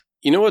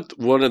You know what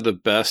one of the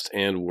best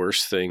and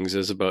worst things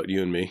is about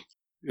you and me?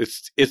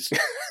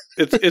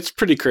 It's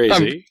pretty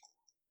crazy.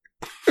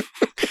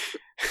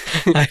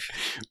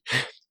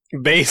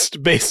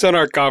 Based on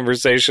our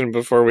conversation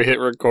before we hit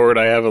record,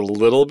 I have a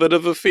little bit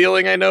of a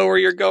feeling I know where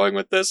you're going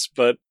with this,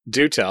 but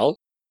do tell.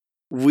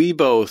 We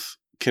both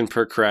can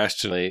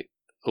procrastinate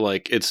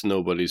like it's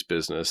nobody's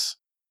business.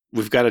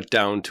 We've got it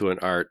down to an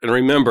art. And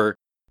remember,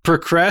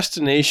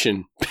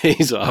 procrastination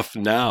pays off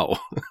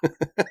now.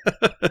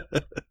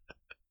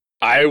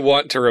 I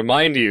want to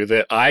remind you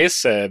that I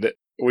said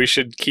we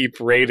should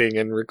keep rating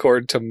and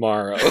record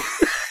tomorrow.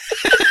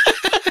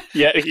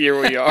 Yet here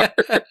we are.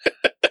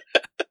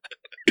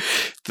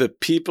 The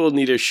people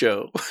need a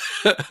show.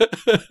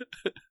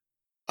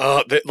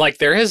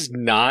 There has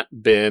not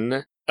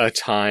been a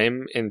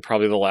time in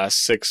probably the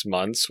last 6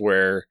 months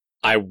where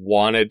I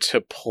wanted to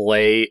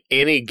play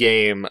any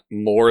game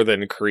more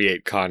than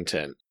create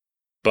content.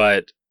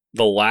 But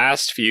the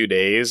last few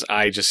days,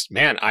 I just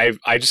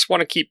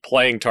want to keep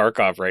playing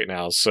Tarkov right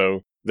now.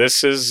 So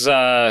this is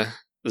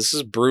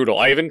brutal.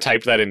 I even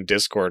typed that in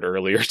Discord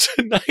earlier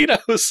tonight. I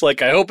was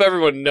like, I hope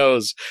everyone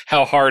knows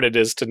how hard it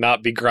is to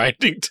not be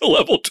grinding to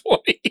level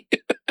 20.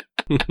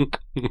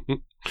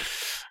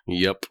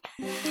 Yep.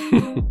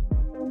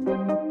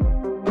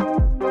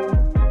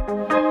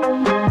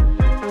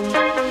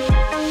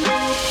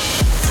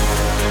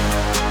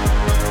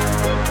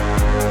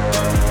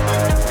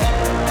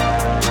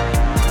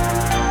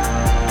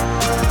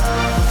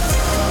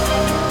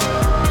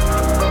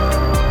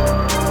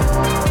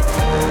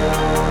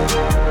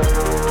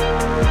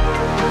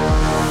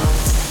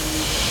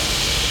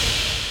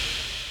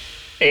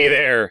 Hey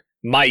there,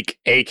 Mike,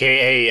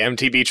 aka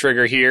MTB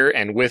Trigger here,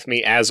 and with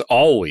me, as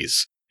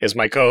always, is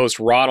my co-host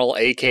Ronald,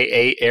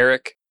 aka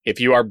Eric. If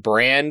you are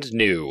brand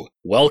new,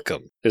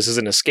 welcome. This is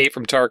an Escape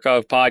from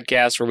Tarkov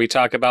podcast where we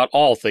talk about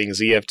all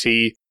things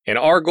EFT, and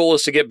our goal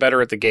is to get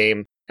better at the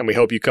game, and we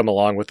hope you come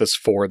along with us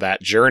for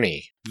that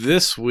journey.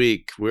 This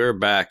week, we're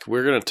back.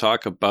 We're going to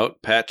talk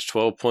about patch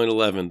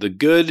 12.11, the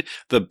good,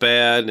 the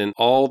bad, and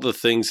all the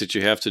things that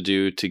you have to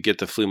do to get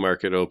the flea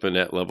market open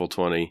at level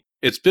 20.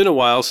 It's been a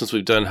while since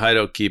we've done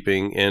hideout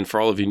keeping, and for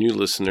all of you new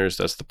listeners,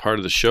 that's the part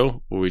of the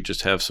show where we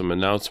just have some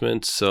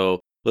announcements. So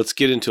let's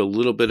get into a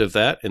little bit of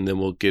that, and then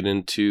we'll get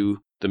into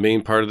the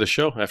main part of the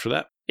show after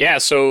that. Yeah,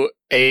 so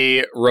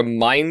a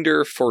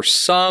reminder for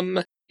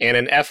some, and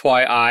an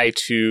FYI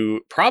to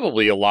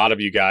probably a lot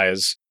of you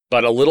guys,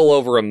 but a little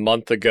over a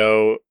month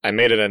ago, I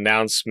made an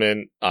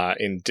announcement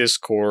in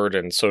Discord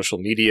and social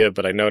media,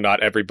 but I know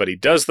not everybody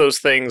does those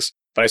things.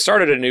 But I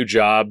started a new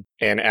job,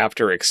 and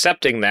after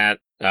accepting that,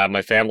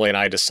 my family and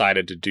I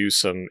decided to do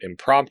some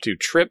impromptu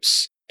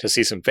trips to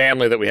see some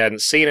family that we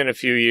hadn't seen in a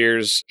few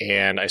years.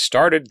 And I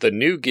started the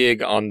new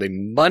gig on the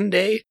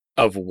Monday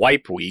of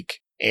Wipe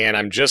Week, and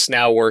I'm just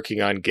now working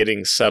on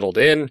getting settled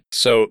in.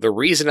 So the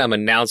reason I'm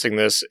announcing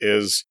this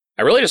is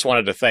I really just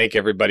wanted to thank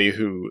everybody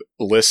who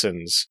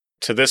listens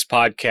to this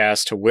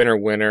podcast, to Winner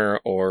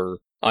Winner, or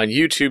on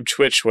YouTube,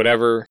 Twitch,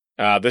 whatever.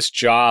 This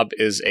job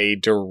is a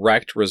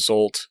direct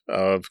result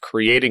of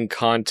creating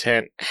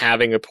content,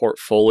 having a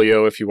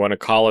portfolio, if you want to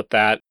call it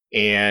that,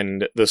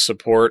 and the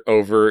support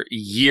over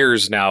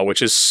years now,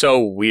 which is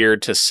so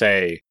weird to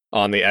say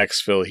on the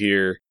Exfil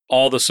here.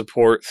 All the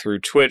support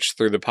through Twitch,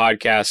 through the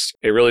podcast,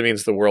 it really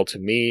means the world to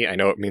me. I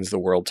know it means the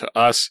world to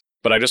us,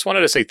 but I just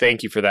wanted to say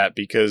thank you for that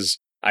because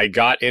I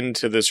got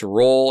into this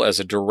role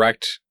as a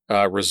direct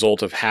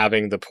result of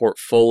having the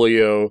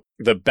portfolio.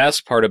 The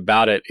best part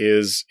about it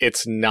is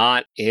it's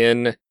not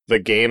in the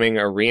gaming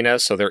arena,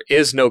 so there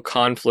is no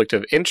conflict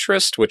of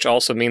interest, which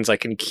also means I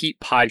can keep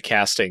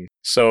podcasting.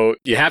 So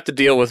you have to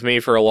deal with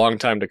me for a long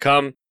time to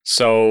come.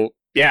 So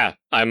yeah,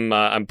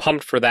 I'm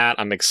pumped for that.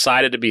 I'm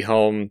excited to be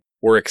home.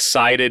 We're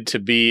excited to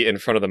be in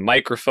front of the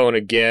microphone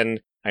again.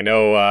 I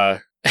know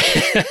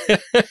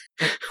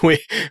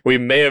we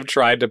may have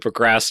tried to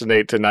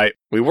procrastinate tonight.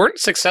 We weren't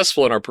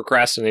successful in our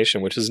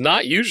procrastination, which is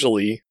not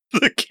usually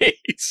the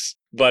case.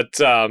 But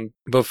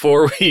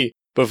before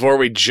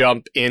we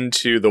jump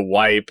into the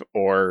wipe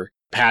or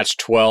patch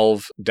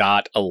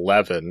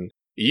 12.11,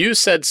 you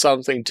said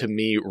something to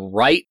me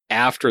right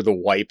after the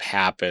wipe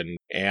happened,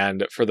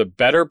 and for the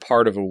better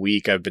part of a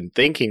week, I've been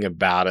thinking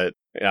about it.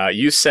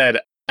 You said,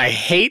 "I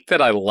hate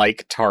that I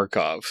like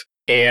Tarkov."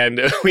 And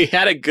we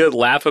had a good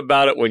laugh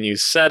about it when you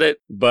said it,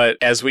 but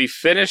as we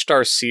finished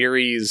our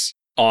series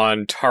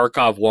on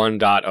Tarkov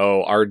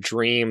 1.0, our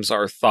dreams,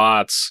 our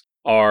thoughts,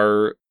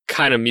 our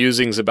kind of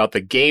musings about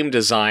the game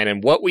design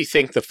and what we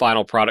think the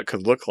final product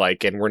could look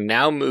like, and we're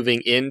now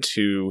moving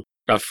into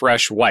a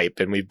fresh wipe,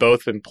 and we've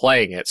both been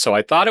playing it, so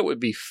I thought it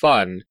would be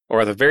fun,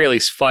 or at the very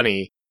least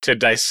funny, to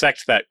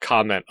dissect that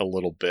comment a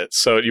little bit.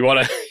 So you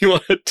want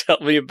to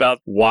tell me about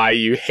why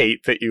you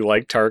hate that you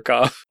like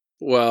Tarkov?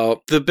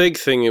 Well, the big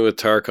thing with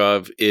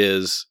Tarkov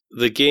is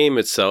the game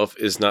itself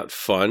is not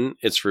fun,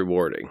 it's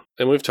rewarding.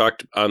 And we've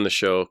talked on the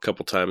show a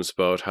couple times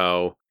about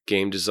how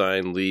game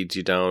design leads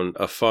you down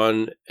a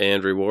fun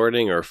and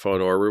rewarding, or fun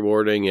or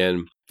rewarding.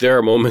 And there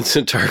are moments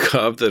in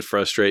Tarkov that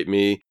frustrate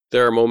me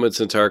there are moments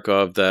in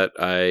Tarkov that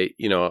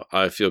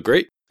I feel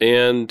great.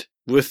 And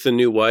with the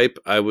new wipe,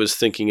 I was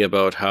thinking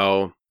about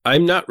how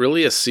I'm not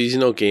really a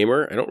seasonal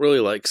gamer. I don't really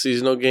like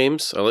seasonal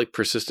games. I like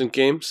persistent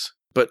games.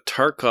 But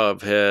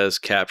Tarkov has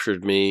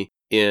captured me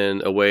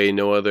in a way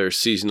no other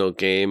seasonal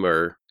game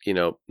or,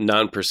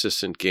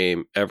 non-persistent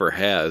game ever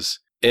has.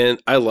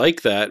 And I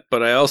like that,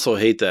 but I also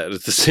hate that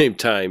at the same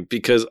time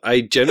because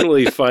I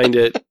generally find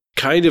it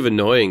kind of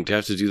annoying to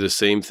have to do the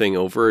same thing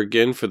over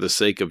again for the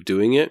sake of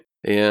doing it.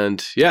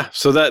 And yeah,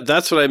 so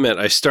that's what I meant.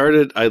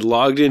 I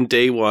logged in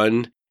day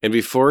one, and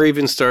before I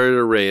even started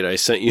a raid, I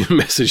sent you a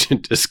message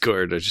in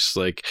Discord. I was just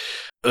like,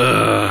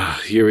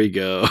 here we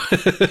go.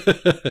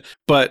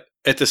 But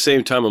at the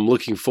same time, I'm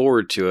looking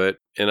forward to it,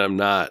 and I'm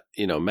not,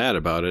 mad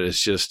about it.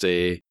 It's just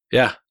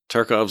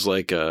Tarkov's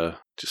like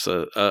just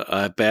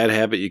a bad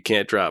habit you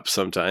can't drop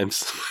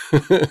sometimes.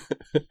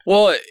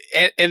 Well,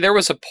 and there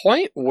was a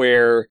point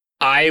where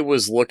I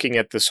was looking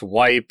at this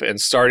wipe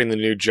and starting the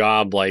new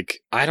job, like,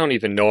 I don't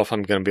even know if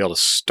I'm going to be able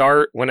to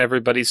start when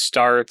everybody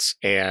starts,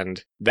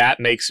 and that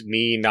makes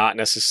me not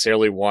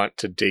necessarily want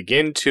to dig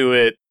into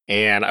it,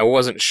 and I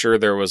wasn't sure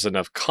there was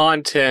enough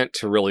content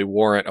to really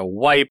warrant a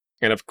wipe.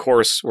 And of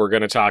course, we're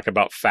going to talk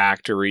about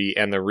Factory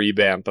and the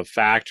revamp of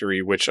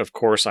Factory, which of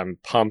course I'm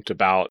pumped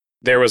about.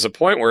 There was a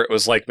point where it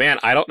was like, man,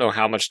 I don't know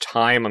how much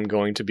time I'm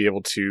going to be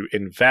able to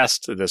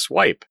invest this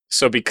wipe.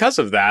 So because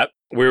of that,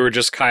 we were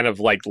just kind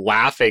of like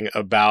laughing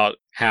about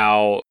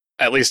how,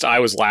 at least I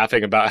was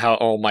laughing about how,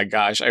 oh my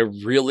gosh, I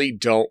really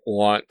don't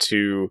want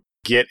to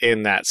get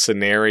in that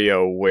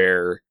scenario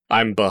where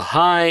I'm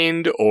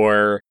behind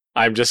or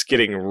I'm just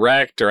getting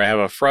wrecked or I have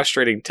a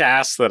frustrating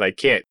task that I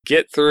can't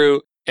get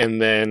through.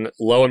 And then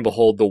lo and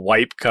behold, the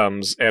wipe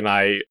comes, and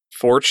I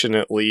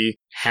fortunately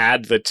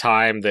had the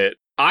time that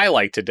I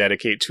like to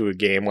dedicate to a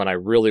game when I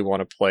really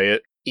want to play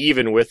it,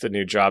 even with the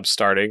new job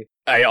starting.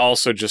 I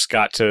also just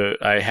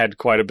I had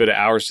quite a bit of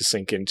hours to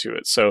sink into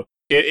it. So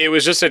it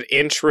was just an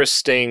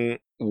interesting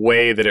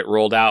way that it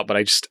rolled out, but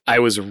I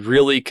was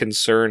really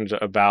concerned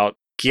about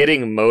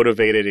getting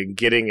motivated and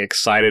getting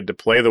excited to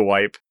play the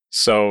wipe.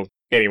 So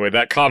anyway,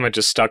 that comment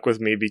just stuck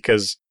with me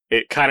because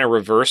it kind of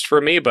reversed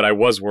for me, but I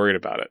was worried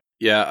about it.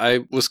 Yeah,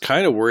 I was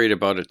kind of worried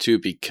about it too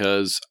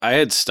because I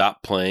had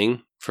stopped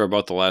playing for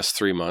about the last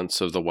 3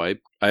 months of the wipe.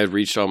 I had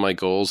reached all my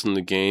goals in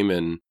the game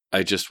and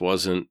I just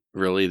wasn't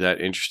really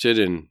that interested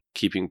in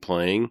keeping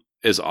playing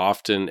as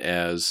often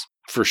as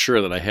for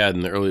sure that I had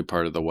in the early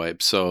part of the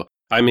wipe. So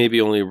I maybe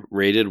only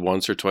raided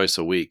once or twice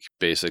a week,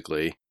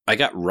 basically. I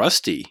got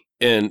rusty.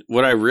 And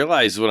what I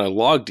realized when I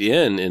logged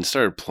in and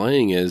started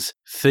playing is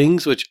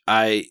things which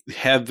I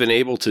have been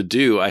able to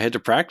do, I had to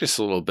practice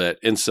a little bit.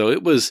 And so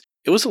it was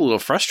a little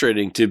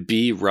frustrating to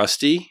be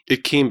rusty.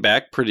 It came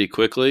back pretty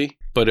quickly,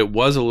 but it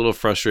was a little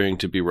frustrating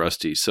to be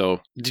rusty.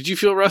 So did you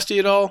feel rusty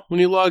at all when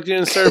you logged in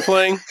and started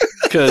playing?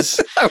 Because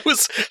I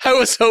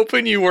was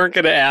hoping you weren't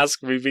going to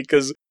ask me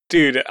because,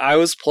 dude, I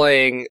was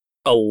playing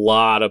a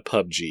lot of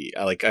PUBG.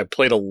 I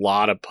played a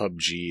lot of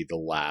PUBG the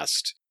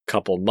last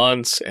couple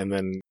months and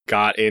then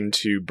got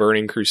into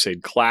Burning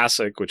Crusade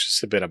Classic, which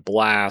has been a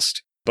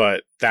blast,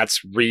 but that's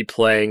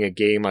replaying a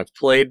game I've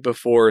played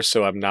before,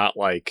 so I'm not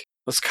like...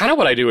 That's kind of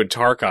what I do in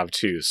Tarkov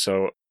too,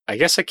 so I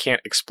guess I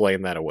can't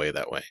explain that away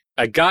that way.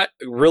 I got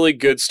a really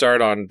good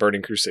start on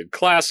Burning Crusade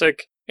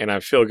Classic, and I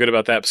feel good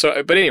about that.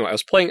 But anyway, I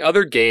was playing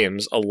other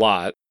games a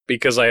lot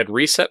because I had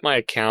reset my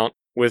account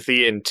with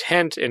the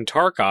intent in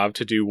Tarkov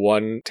to do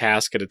one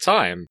task at a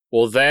time.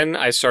 Well, then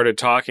I started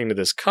talking to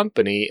this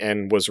company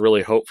and was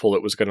really hopeful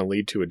it was going to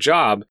lead to a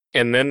job,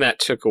 and then that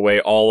took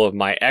away all of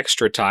my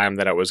extra time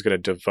that I was going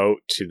to devote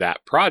to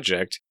that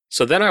project.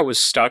 So then I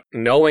was stuck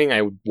knowing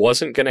I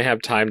wasn't going to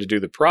have time to do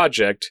the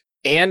project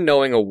and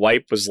knowing a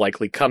wipe was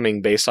likely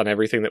coming based on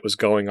everything that was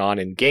going on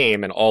in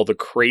game and all the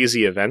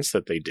crazy events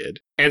that they did.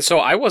 And so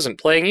I wasn't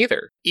playing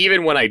either.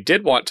 Even when I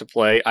did want to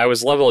play, I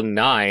was level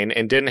 9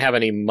 and didn't have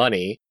any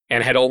money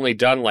and had only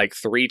done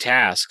 3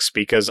 tasks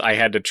because I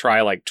had to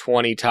try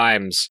 20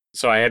 times.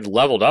 So I had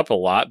leveled up a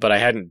lot, but I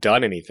hadn't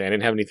done anything. I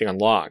didn't have anything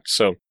unlocked.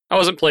 So I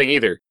wasn't playing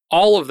either.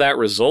 All of that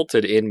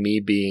resulted in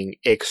me being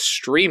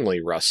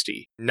extremely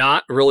rusty.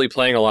 Not really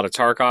playing a lot of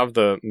Tarkov.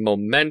 The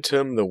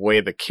momentum, the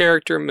way the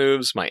character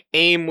moves, my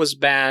aim was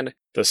bad.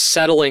 The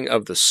settling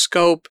of the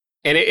scope.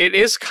 And it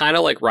is kind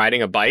of like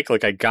riding a bike.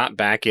 I got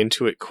back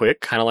into it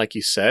quick, kind of like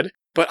you said.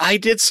 But I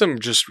did some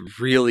just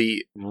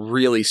really,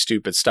 really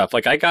stupid stuff.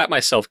 I got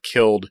myself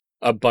killed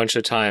a bunch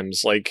of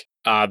times. The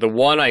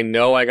one I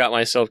know I got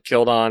myself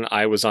killed on,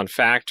 I was on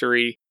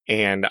Factory,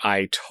 and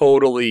I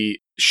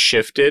totally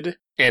shifted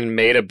and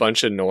made a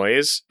bunch of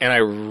noise, and I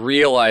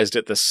realized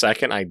it the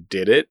second I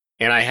did it,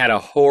 and I had a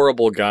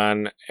horrible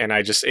gun, and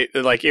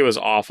it was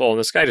awful, and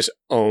this guy just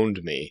owned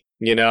me,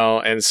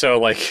 and so,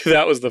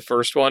 that was the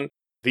first one.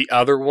 The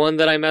other one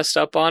that I messed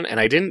up on, and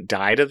I didn't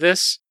die to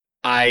this,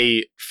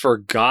 I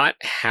forgot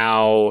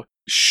how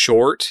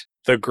short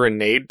the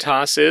grenade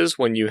toss is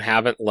when you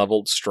haven't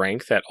leveled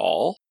strength at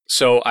all.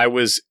 So I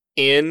was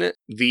in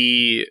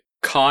the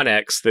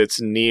Connex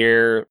that's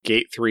near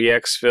Gate 3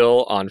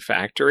 exfil on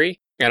Factory,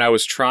 and I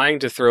was trying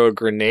to throw a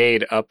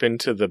grenade up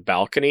into the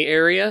balcony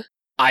area.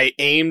 I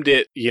aimed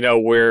it,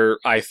 where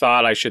I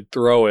thought I should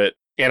throw it,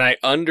 and I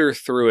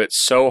underthrew it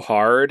so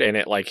hard, and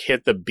it like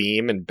hit the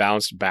beam and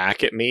bounced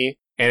back at me,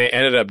 and it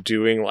ended up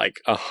doing like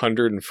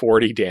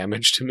 140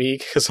 damage to me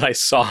because I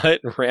saw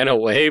it and ran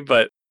away.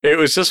 But it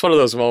was just one of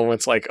those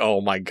moments like,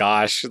 oh my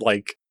gosh,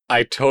 like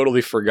I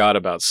totally forgot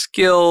about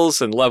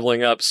skills and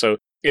leveling up. So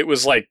it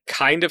was like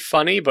kind of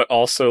funny, but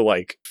also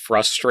like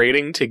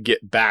frustrating to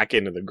get back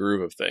into the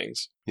groove of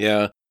things.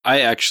 Yeah.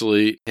 I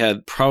actually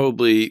had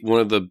probably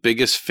one of the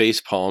biggest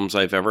face palms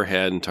I've ever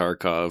had in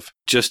Tarkov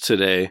just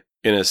today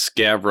in a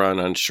scav run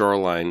on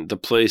Shoreline, the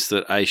place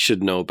that I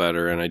should know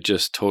better, and I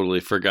just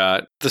totally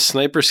forgot. The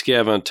sniper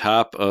scav on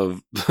top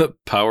of the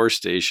power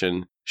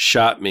station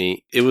shot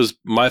me. It was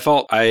my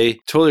fault. I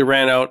totally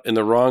ran out in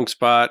the wrong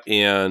spot,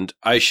 and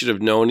I should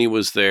have known he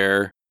was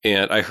there.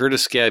 And I heard a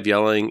scav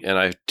yelling, and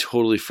I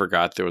totally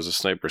forgot there was a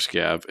sniper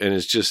scav. And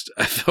it's just,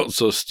 I felt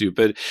so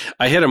stupid.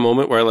 I had a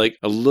moment where I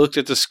looked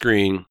at the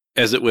screen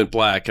as it went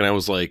black, and I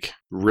was like,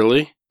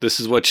 really? This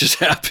is what just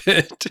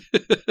happened?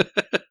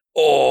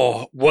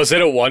 Oh, was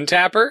it a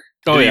one-tapper?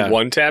 Oh, Did yeah. he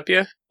one-tap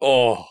you?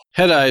 Oh.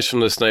 Head eyes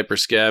from the sniper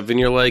scav, and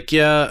you're like,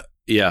 yeah.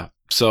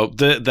 So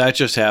that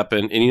just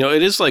happened. And,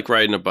 it is like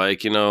riding a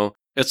bike,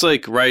 It's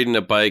like riding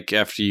a bike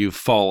after you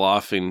fall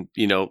off and,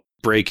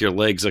 break your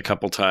legs a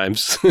couple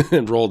times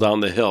and roll down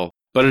the hill.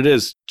 But it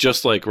is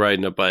just like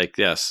riding a bike,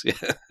 yes.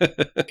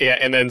 Yeah,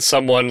 and then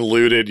someone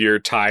looted your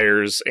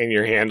tires and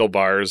your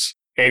handlebars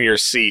and your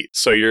seat.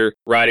 So you're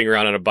riding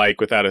around on a bike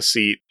without a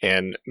seat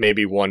and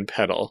maybe one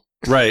pedal.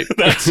 Right.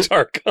 That's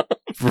Tarkov.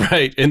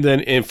 Right. And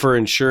then for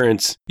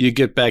insurance, you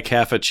get back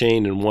half a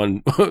chain and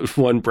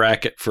one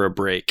bracket for a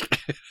brake.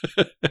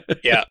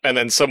 Yeah, and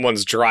then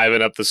someone's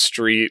driving up the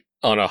street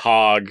on a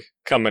hog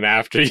coming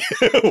after you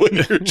when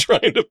you're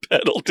trying to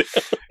pedal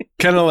down.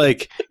 Kind of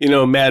like,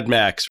 Mad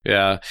Max.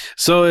 Yeah.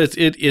 So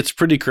it's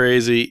pretty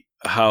crazy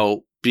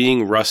how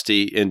being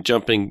rusty and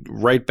jumping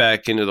right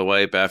back into the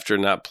wipe after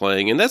not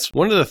playing. And that's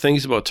one of the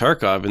things about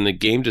Tarkov and the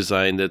game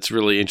design that's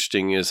really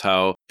interesting is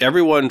how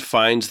everyone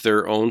finds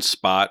their own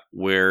spot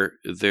where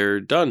they're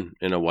done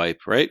in a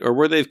wipe, right? Or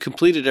where they've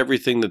completed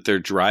everything that they're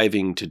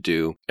driving to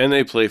do and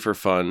they play for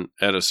fun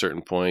at a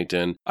certain point.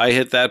 And I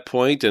hit that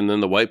point and then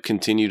the wipe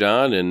continued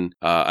on and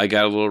I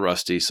got a little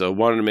rusty. So I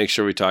wanted to make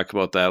sure we talk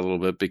about that a little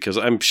bit because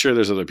I'm sure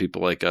there's other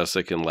people like us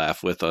that can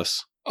laugh with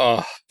us.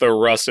 Oh, the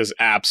rust is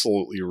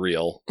absolutely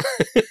real.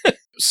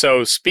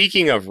 So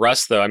speaking of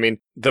rust, though, I mean,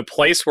 the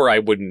place where I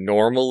would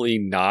normally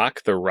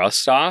knock the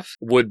rust off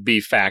would be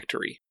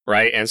factory,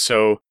 right? And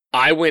so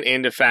I went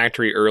into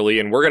factory early,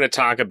 and we're going to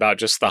talk about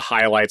just the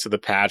highlights of the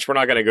patch. We're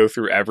not going to go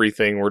through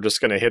everything. We're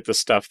just going to hit the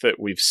stuff that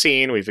we've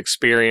seen, we've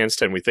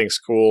experienced, and we think's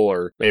cool,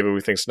 or maybe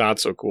we think's not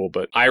so cool.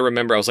 But I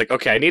remember I was like,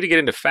 okay, I need to get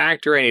into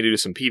factory. I need to do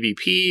some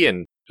PvP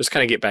and just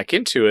kind of get back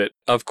into it.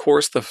 Of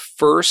course, the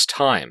first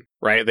time,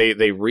 right,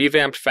 they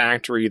revamped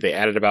factory. They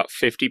added about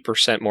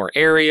 50% more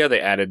area. They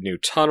added new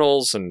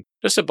tunnels and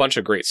just a bunch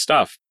of great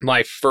stuff.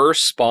 My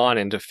first spawn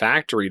into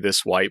factory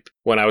this wipe,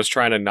 when I was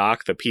trying to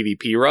knock the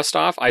PvP rust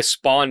off, I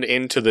spawned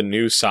into the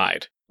new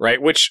side,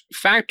 right? Which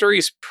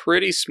factory's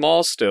pretty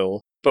small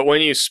still, but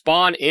when you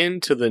spawn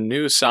into the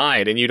new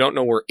side and you don't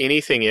know where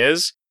anything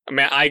is, I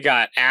mean, I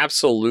got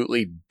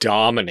absolutely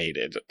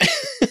dominated.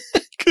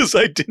 Because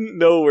I didn't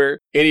know where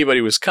anybody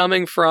was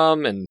coming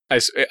from. And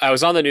I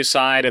was on the new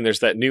side, and there's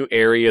that new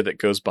area that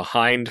goes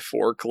behind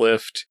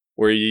Forklift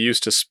where you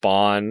used to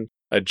spawn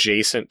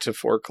adjacent to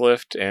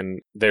Forklift. And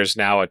there's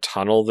now a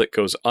tunnel that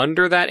goes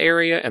under that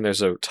area, and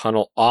there's a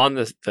tunnel on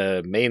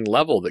the main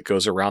level that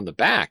goes around the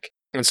back.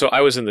 And so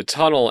I was in the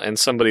tunnel, and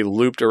somebody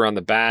looped around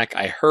the back.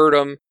 I heard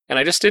them, and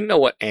I just didn't know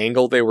what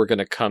angle they were going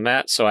to come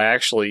at. So I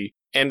actually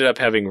ended up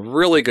having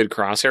really good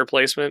crosshair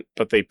placement,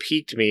 but they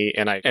peeked me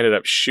and I ended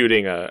up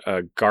shooting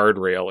a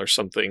guardrail or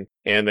something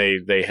and they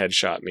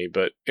headshot me.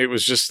 But it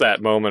was just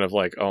that moment of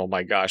like, oh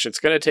my gosh, it's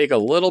going to take a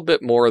little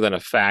bit more than a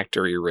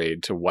factory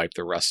raid to wipe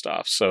the rust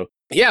off. So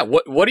yeah,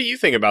 what do you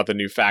think about the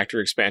new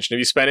factory expansion? Have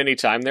you spent any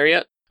time there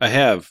yet? I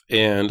have,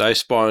 and I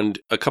spawned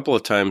a couple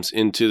of times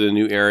into the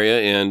new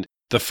area, and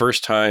the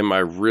first time I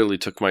really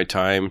took my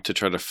time to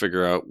try to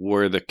figure out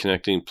where the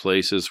connecting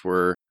places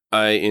were.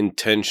 I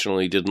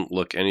intentionally didn't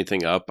look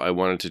anything up. I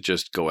wanted to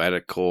just go at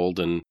it cold.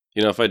 And,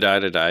 if I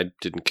died, I died.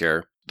 Didn't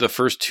care. The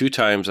first 2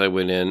 times I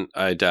went in,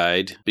 I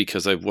died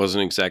because I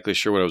wasn't exactly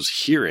sure what I was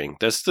hearing.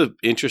 That's the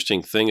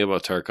interesting thing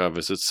about Tarkov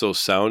is it's so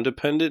sound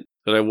dependent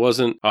that I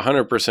wasn't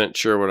 100%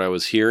 sure what I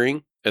was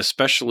hearing.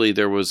 Especially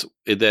there was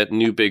in that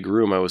new big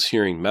room, I was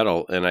hearing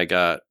metal and I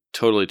got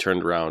totally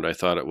turned around. I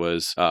thought it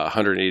was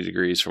 180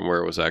 degrees from where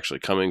it was actually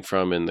coming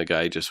from, and the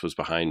guy just was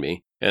behind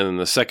me. And then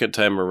the second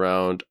time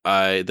around,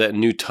 that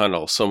new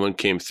tunnel, someone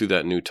came through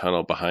that new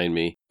tunnel behind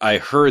me. I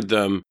heard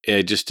them, and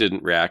I just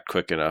didn't react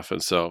quick enough.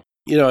 And so,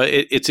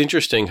 it's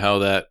interesting how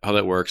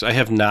that works. I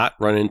have not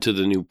run into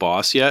the new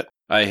boss yet.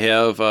 I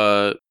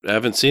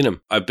haven't seen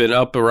him. I've been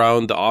up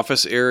around the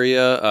office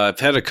area.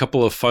 I've had a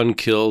couple of fun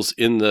kills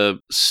in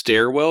the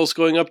stairwells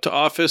going up to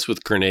office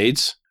with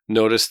grenades.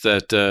 Noticed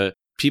that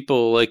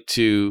people like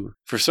to,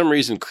 for some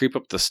reason, creep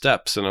up the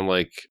steps. And I'm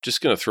like,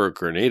 just going to throw a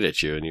grenade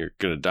at you and you're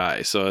going to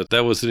die. So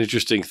that was an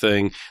interesting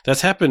thing.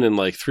 That's happened in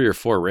like 3 or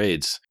 4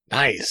 raids.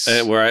 Nice.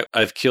 Where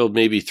I've killed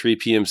maybe 3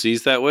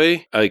 PMCs that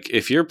way. Like,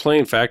 if you're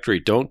playing Factory,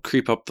 don't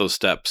creep up those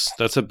steps.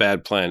 That's a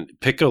bad plan.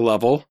 Pick a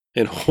level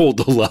and hold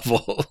the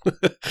level.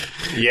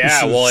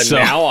 Yeah, well, and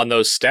now on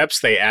those steps,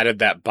 they added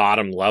that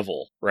bottom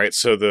level, right?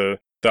 So the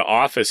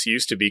office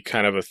used to be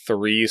kind of a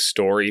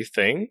 3-story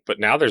thing, but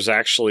now there's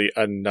actually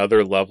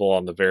another level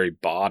on the very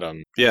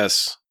bottom.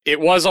 Yes. It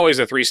was always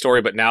a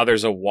 3-story, but now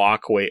there's a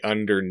walkway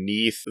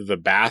underneath the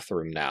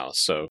bathroom now.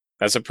 So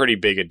that's a pretty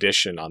big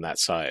addition on that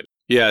side.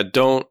 Yeah,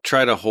 don't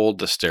try to hold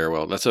the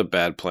stairwell. That's a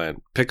bad plan.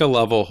 Pick a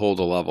level, hold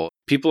a level.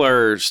 People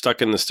are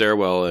stuck in the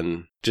stairwell,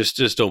 and just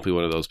don't be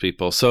one of those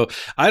people. So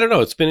I don't know.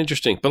 It's been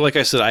interesting. But like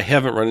I said, I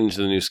haven't run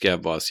into the new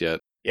Scav boss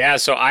yet. Yeah,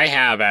 so I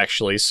have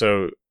actually.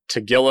 So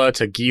Tequila,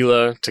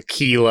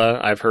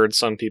 I've heard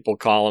some people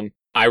call him.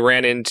 I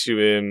ran into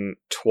him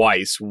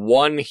twice.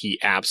 One, he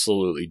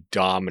absolutely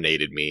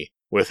dominated me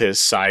with his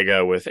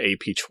Saiga with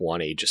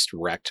AP20, just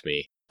wrecked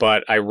me.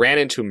 But I ran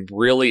into him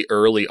really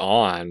early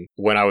on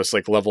when I was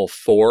like level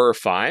 4 or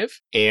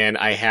 5, and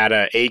I had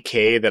a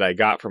AK that I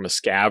got from a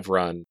scav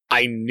run.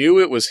 I knew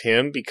it was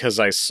him because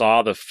I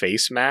saw the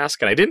face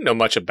mask, and I didn't know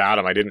much about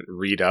him. I didn't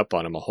read up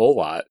on him a whole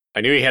lot.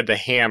 I knew he had the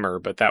hammer,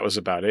 but that was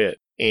about it.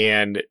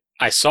 And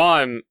I saw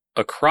him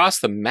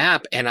across the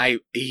map, and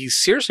he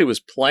seriously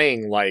was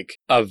playing like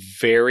a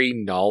very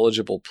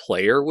knowledgeable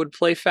player would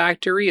play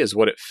Factory, is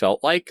what it felt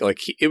like.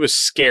 Like it was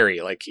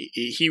scary. Like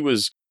he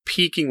was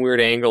peeking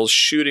weird angles,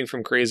 shooting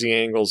from crazy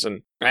angles,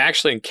 and I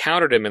actually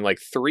encountered him in like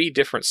 3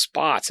 different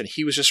spots, and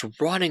he was just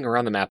running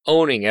around the map,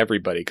 owning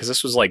everybody, because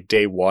this was like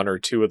day 1 or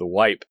 2 of the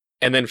wipe.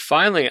 And then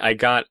finally I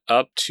got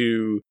up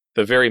to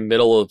the very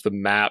middle of the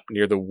map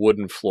near the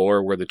wooden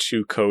floor where the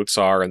 2 coats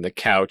are and the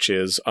couch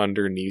is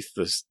underneath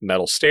the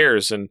metal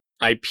stairs, and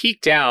I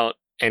peeked out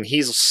and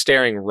he's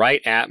staring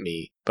right at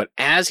me. But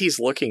as he's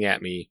looking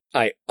at me,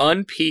 I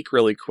unpeek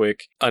really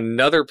quick.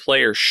 Another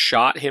player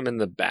shot him in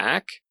the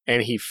back,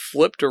 and he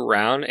flipped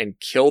around and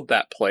killed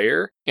that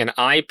player. And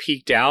I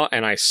peeked out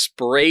and I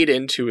sprayed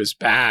into his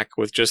back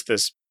with just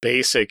this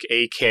basic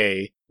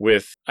AK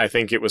with, I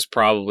think it was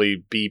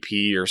probably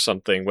BP or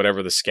something,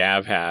 whatever the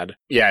scav had.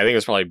 Yeah, I think it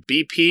was probably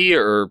BP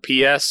or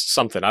PS,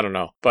 something, I don't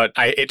know. But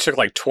it took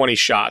like 20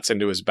 shots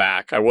into his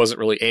back. I wasn't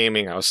really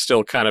aiming. I was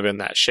still kind of in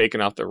that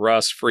shaking off the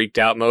rust, freaked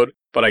out mode.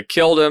 But I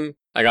killed him.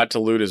 I got to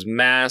loot his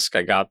mask.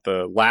 I got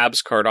the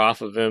labs card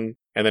off of him.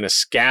 And then a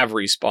scav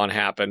respawn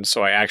happened,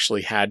 so I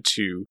actually had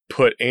to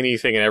put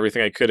anything and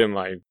everything I could in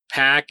my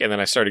pack, and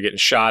then I started getting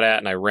shot at,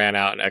 and I ran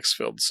out and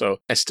exfilled. So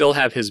I still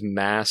have his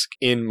mask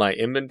in my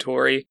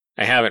inventory.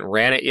 I haven't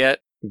ran it yet,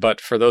 but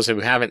for those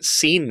who haven't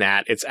seen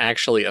that, it's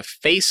actually a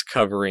face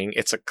covering.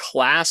 It's a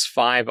class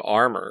 5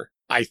 armor.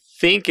 I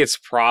think it's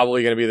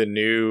probably going to be the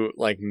new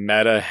like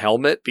meta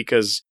helmet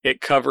because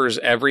it covers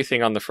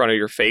everything on the front of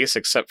your face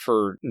except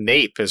for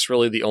nape is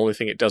really the only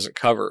thing it doesn't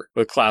cover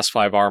with class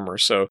 5 armor.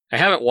 So I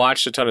haven't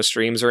watched a ton of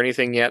streams or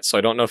anything yet, so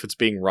I don't know if it's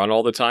being run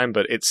all the time,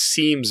 but it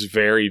seems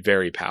very,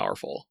 very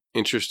powerful.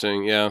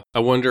 Interesting, yeah.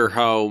 I wonder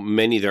how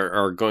many there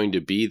are going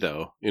to be,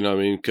 though. You know what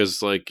I mean?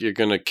 Because like you're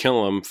going to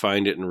kill them,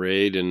 find it in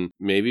raid, and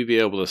maybe be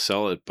able to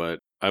sell it, but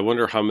I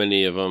wonder how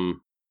many of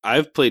them.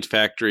 I've played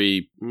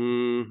Factory, I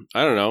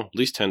don't know, at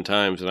least 10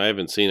 times, and I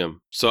haven't seen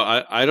him. So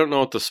I don't know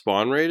what the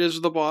spawn rate is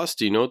of the boss.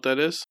 Do you know what that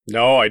is?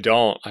 No, I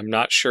don't. I'm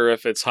not sure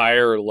if it's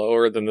higher or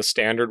lower than the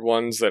standard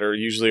ones that are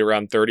usually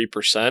around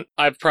 30%.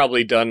 I've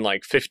probably done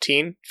like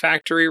 15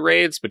 Factory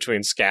raids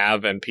between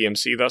Scav and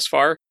PMC thus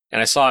far,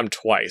 and I saw him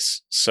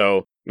twice.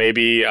 So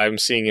maybe I'm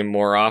seeing him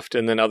more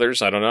often than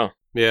others. I don't know.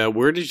 Yeah,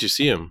 where did you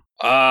see him?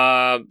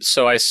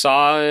 So I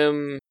saw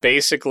him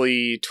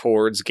basically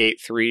towards Gate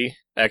 3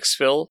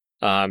 exfil.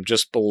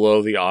 Just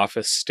below the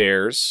office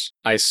stairs.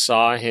 I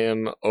saw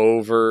him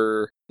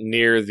over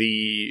near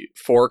the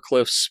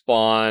forklift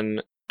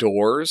spawn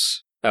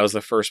doors. That was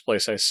the first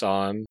place I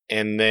saw him.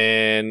 And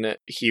then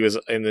he was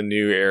in the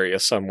new area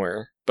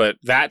somewhere. But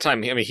that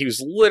time, I mean, he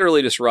was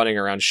literally just running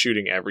around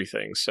shooting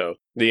everything. So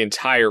the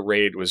entire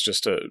raid was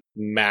just a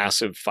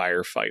massive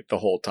firefight the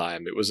whole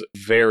time. It was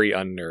very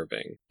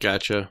unnerving.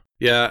 Gotcha.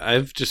 Yeah,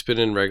 I've just been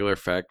in regular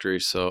Factory,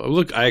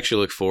 so I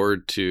actually look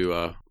forward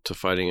to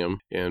fighting him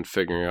and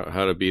figuring out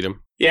how to beat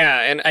him.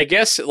 Yeah, and I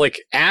guess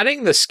like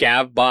adding the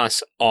Scav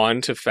boss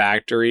onto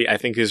Factory, I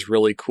think is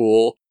really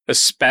cool,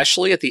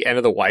 especially at the end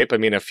of the wipe. I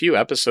mean, a few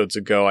episodes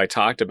ago, I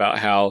talked about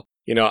how,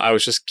 you know, I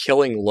was just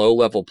killing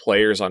low-level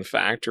players on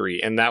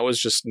Factory, and that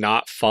was just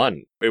not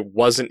fun. It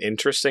wasn't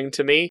interesting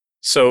to me.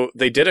 So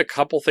they did a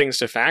couple things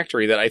to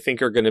Factory that I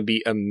think are going to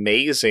be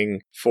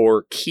amazing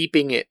for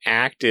keeping it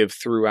active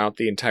throughout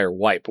the entire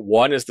wipe.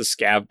 One is the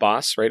Scav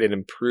boss, right? It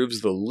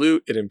improves the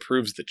loot. It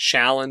improves the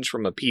challenge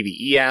from a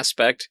PvE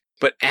aspect.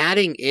 But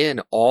adding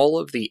in all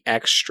of the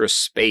extra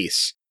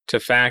space to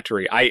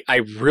Factory, I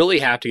really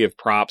have to give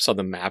props on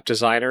the map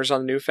designers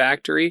on the new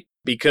Factory,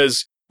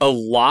 because a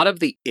lot of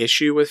the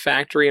issue with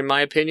Factory, in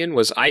my opinion,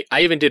 was I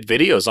even did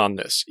videos on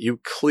this. You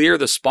clear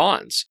the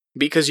spawns.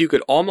 because you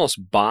could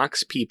almost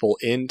box people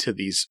into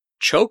these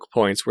choke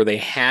points where they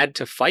had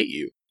to fight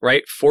you,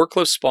 right?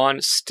 Forklift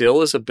spawn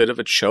still is a bit of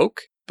a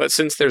choke, but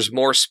since there's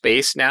more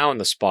space now and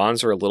the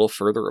spawns are a little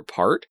further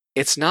apart,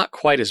 it's not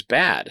quite as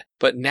bad.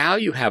 But now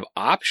you have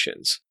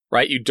options,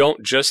 right? You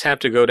don't just have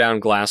to go down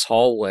glass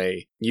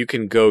hallway. You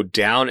can go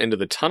down into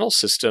the tunnel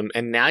system,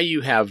 and now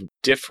you have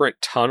different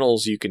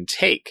tunnels you can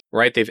take,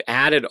 right? They've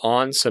added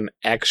on some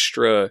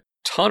extra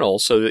tunnel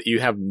so that you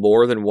have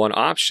more than one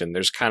option.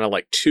 There's kind of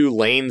like 2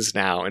 lanes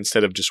now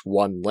instead of just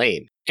 1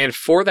 lane. And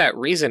for that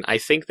reason, I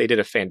think they did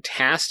a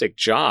fantastic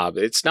job.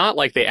 It's not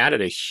like they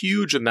added a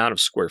huge amount of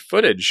square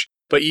footage,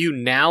 but you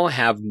now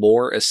have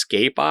more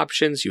escape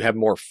options, you have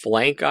more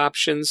flank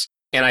options,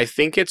 and I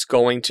think it's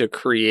going to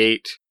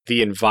create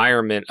the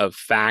environment of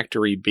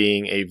Factory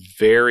being a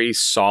very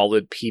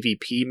solid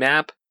PvP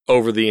map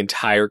over the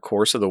entire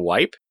course of the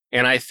wipe.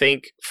 And I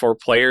think for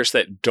players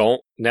that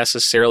don't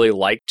necessarily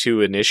like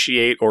to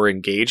initiate or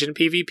engage in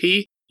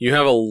PvP, you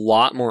have a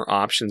lot more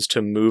options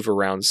to move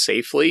around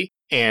safely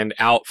and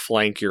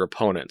outflank your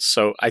opponents.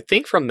 So I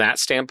think from that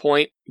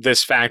standpoint,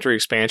 this Factory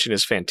expansion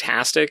is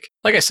fantastic.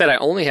 Like I said, I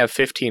only have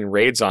 15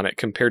 raids on it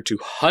compared to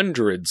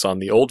hundreds on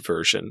the old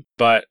version,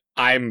 but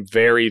I'm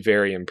very,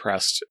 very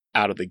impressed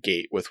out of the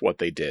gate with what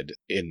they did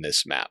in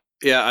this map.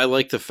 Yeah, I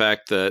like the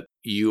fact that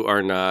you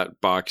are not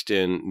boxed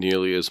in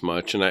nearly as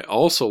much. And I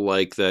also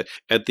like that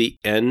at the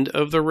end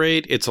of the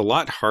raid, it's a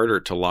lot harder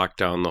to lock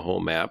down the whole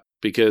map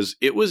because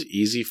it was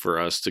easy for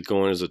us to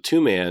go in as a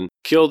 2-man,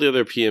 kill the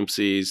other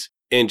PMCs,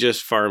 and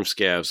just farm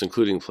scavs,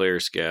 including player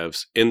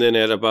scavs. And then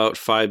at about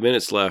 5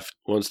 minutes left,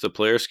 once the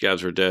player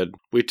scavs were dead,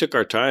 we took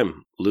our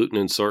time, looting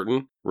and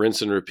sorting,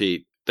 rinse and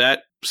repeat.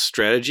 That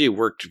strategy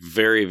worked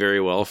very, very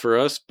well for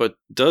us, but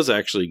does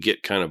actually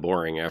get kind of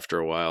boring after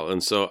a while.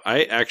 And so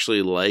I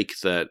actually like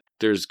that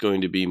there's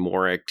going to be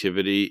more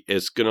activity.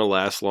 It's going to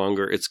last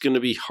longer. It's going to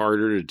be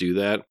harder to do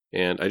that.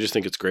 And I just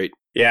think it's great.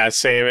 Yeah,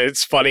 same.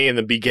 It's funny in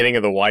the beginning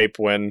of the wipe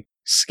when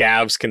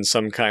scavs can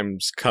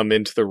sometimes come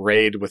into the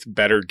raid with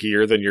better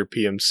gear than your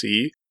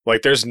PMC.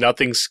 Like, there's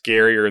nothing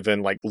scarier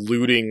than, like,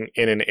 looting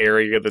in an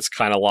area that's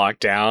kind of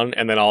locked down,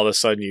 and then all of a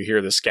sudden you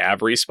hear the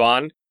scav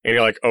respawn, and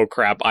you're like, oh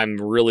crap, I'm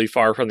really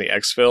far from the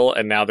exfil,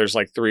 and now there's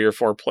like 3 or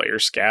 4 player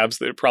scavs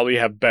that probably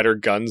have better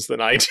guns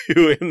than I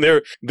do, and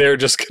they're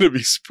just going to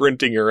be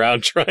sprinting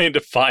around trying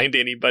to find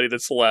anybody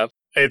that's left.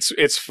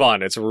 It's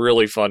fun. It's a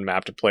really fun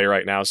map to play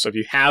right now, so if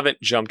you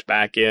haven't jumped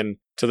back in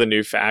to the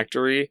new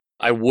Factory,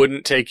 I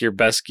wouldn't take your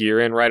best gear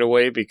in right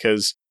away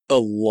because a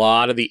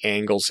lot of the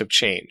angles have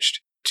changed.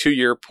 To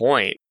your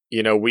point,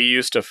 you know, we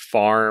used to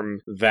farm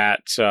that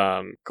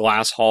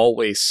glass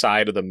hallway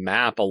side of the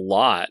map a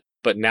lot,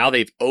 but now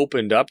they've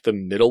opened up the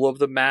middle of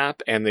the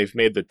map and they've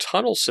made the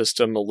tunnel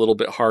system a little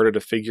bit harder to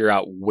figure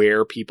out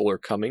where people are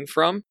coming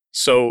from.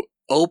 So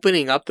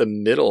opening up the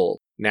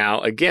middle,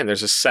 now again,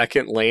 there's a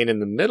second lane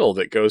in the middle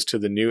that goes to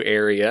the new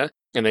area,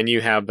 and then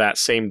you have that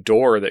same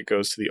door that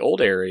goes to the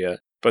old area,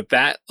 but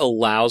that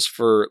allows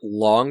for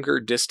longer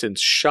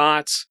distance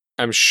shots.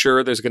 I'm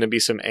sure there's going to be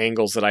some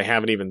angles that I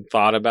haven't even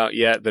thought about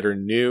yet that are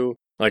new.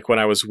 Like when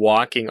I was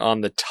walking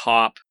on the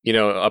top, you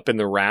know, up in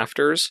the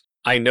rafters,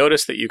 I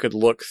noticed that you could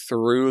look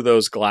through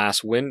those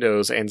glass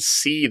windows and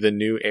see the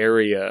new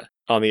area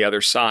on the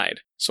other side.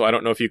 So I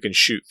don't know if you can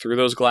shoot through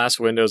those glass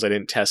windows. I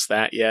didn't test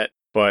that yet,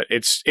 but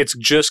it's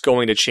just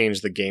going to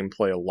change the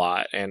gameplay a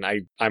lot. And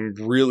I'm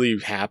really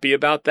happy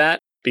about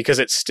that because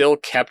it still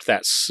kept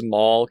that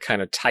small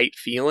kind of tight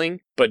feeling,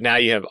 but now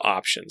you have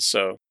options.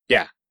 So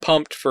yeah.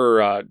 Pumped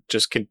for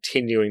just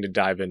continuing to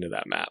dive into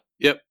that map.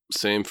 Yep,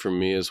 same for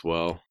me as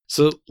well.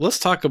 So let's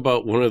talk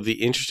about one of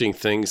the interesting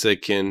things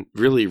that can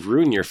really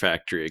ruin your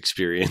Factory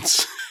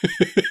experience.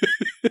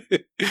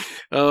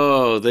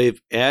 Oh,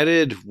 they've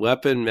added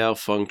weapon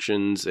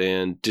malfunctions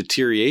and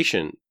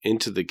deterioration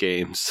into the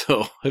game.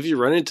 So have you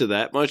run into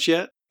that much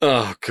yet?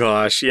 Oh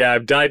gosh, yeah,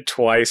 I've died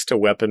twice to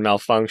weapon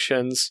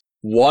malfunctions.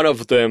 One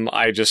of them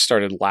I just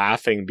started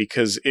laughing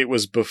because it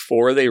was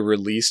before they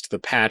released the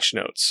patch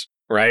notes.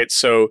 Right?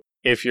 So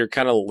if you're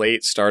kind of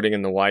late starting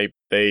in the wipe,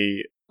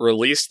 they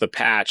released the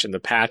patch and the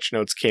patch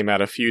notes came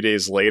out a few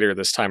days later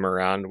this time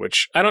around,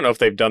 which I don't know if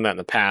they've done that in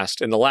the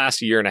past. In the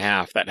last year and a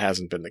half, that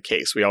hasn't been the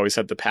case. We always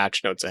had the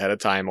patch notes ahead of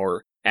time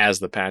or as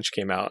the patch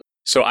came out.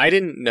 So I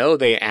didn't know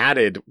they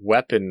added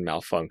weapon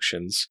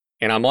malfunctions.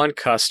 And I'm on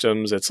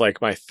customs. It's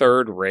like my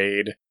 3rd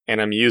raid. And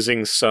I'm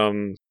using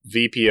some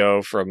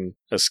VPO from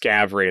a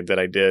scav raid that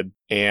I did.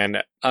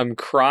 And I'm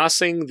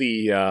crossing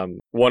the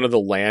one of the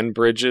land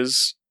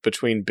bridges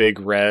between Big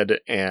Red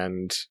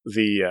and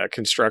the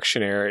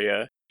construction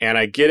area. And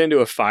I get into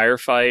a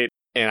firefight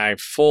and I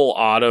full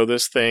auto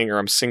this thing, or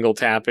I'm single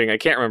tapping. I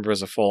can't remember if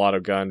it's a full auto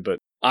gun, but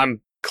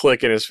I'm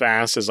clicking as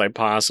fast as I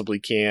possibly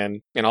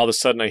can. And all of a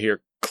sudden I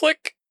hear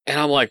click. And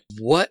I'm like,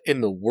 what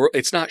in the world?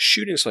 It's not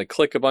shooting. So I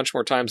click a bunch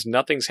more times.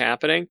 Nothing's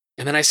happening.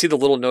 And then I see the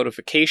little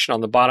notification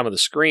on the bottom of the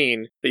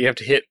screen that you have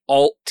to hit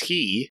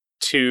Alt-T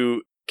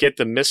to get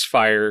the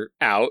misfire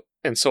out.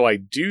 And so I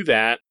do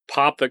that,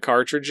 pop the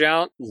cartridge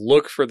out,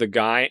 look for the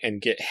guy,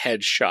 and get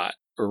headshot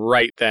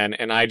right then,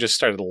 and I just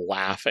started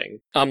laughing.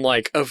 I'm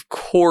like, of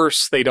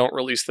course they don't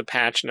release the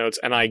patch notes,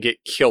 and I get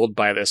killed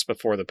by this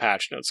before the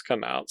patch notes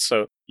come out.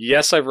 So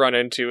yes, I've run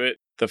into it.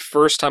 The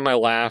first time I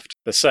laughed,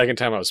 the second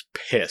time I was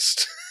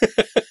pissed.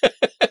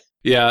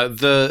 Yeah,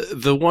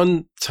 the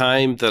one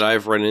time that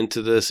I've run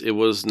into this, it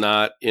was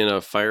not in a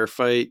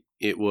firefight.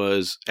 It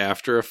was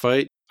after a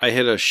fight. I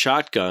had a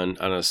shotgun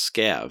on a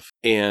scav,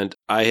 and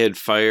I had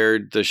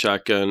fired the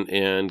shotgun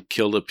and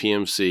killed a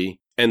PMC,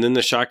 and then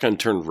the shotgun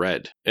turned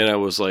red. And I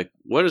was like,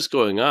 what is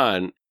going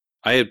on?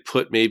 I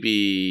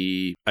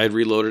had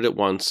reloaded it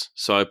once,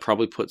 so I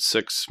probably put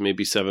 6,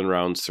 maybe 7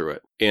 rounds through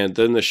it. And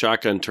then the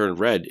shotgun turned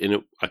red,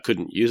 and I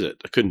couldn't use it.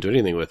 I couldn't do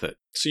anything with it.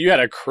 So you had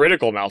a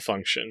critical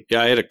malfunction.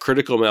 Yeah, I had a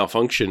critical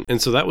malfunction. And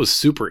so that was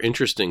super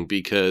interesting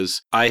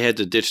because I had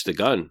to ditch the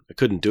gun. I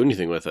couldn't do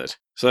anything with it.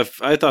 So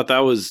I thought that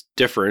was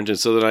different. And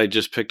so then I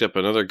just picked up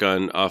another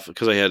gun off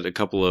because I had a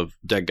couple of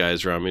dead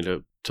guys around me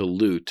to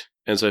loot.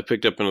 And so I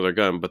picked up another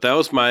gun. But that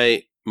was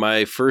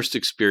my first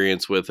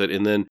experience with it.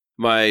 And then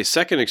my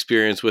second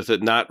experience with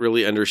it, not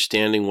really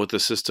understanding what the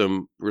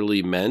system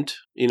really meant,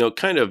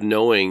 kind of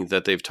knowing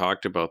that they've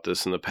talked about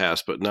this in the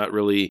past, but not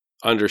really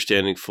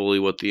understanding fully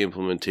what the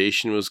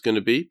implementation was going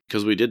to be,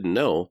 because we didn't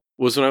know,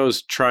 was when I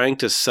was trying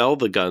to sell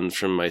the guns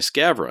from my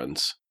scav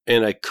runs,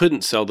 and I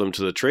couldn't sell them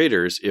to the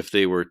traders if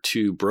they were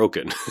too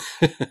broken.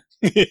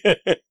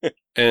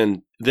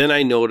 And then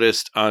I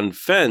noticed on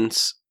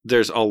Fence,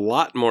 there's a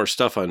lot more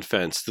stuff on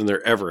Fence than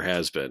there ever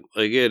has been.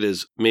 Like, it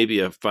is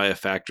maybe by a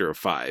factor of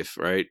 5,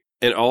 right?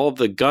 And all of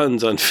the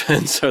guns on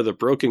Fence are the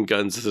broken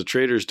guns that the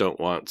traders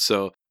don't want.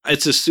 So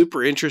it's a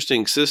super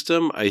interesting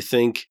system. I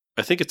think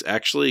it's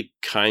actually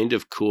kind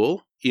of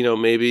cool.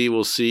 Maybe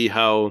we'll see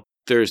how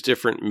there's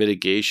different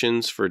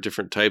mitigations for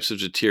different types of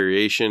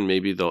deterioration.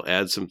 Maybe they'll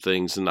add some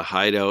things in the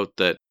hideout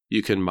that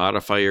you can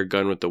modify your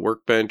gun with the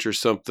workbench or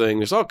something.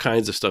 There's all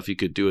kinds of stuff you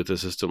could do with a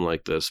system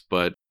like this,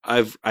 but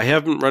I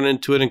haven't run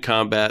into it in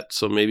combat,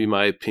 so maybe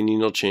my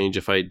opinion will change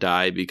if I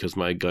die because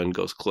my gun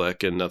goes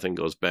click and nothing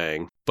goes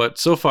bang. But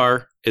so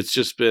far, it's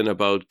just been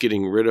about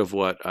getting rid of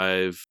what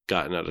I've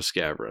gotten out of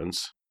scav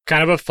runs.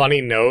 Kind of a funny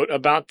note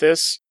about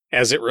this,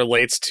 as it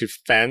relates to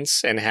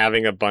Fence and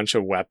having a bunch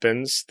of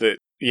weapons, that,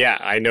 yeah,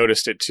 I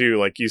noticed it too.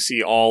 Like, you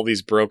see all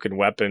these broken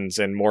weapons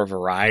and more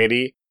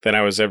variety than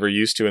I was ever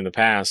used to in the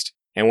past.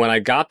 And when I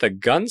got the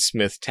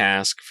gunsmith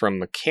task from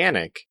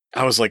Mechanic,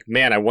 I was like,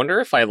 man, I wonder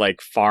if I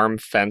farm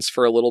Fence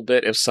for a little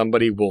bit, if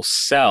somebody will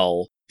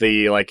sell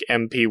the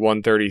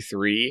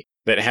MP133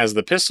 that has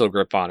the pistol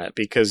grip on it,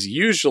 because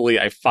usually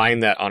I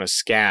find that on a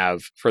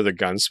scav for the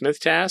gunsmith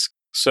task.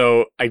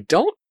 So I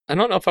don't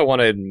know if I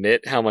want to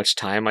admit how much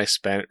time I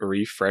spent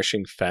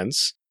refreshing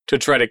Fence to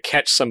try to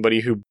catch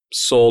somebody who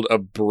sold a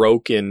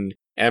broken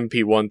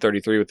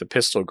MP133 with the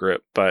pistol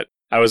grip, but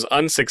I was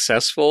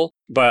unsuccessful,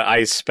 but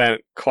I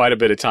spent quite a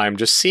bit of time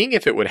just seeing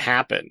if it would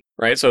happen,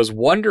 right? So I was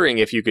wondering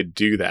if you could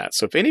do that.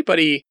 So if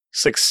anybody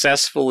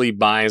successfully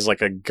buys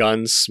a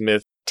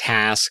gunsmith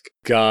task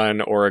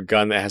gun or a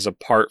gun that has a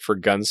part for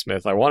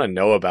gunsmith, I want to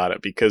know about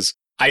it, because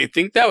I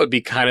think that would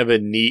be kind of a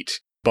neat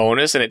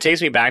bonus. And it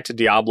takes me back to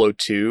Diablo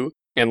 2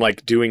 and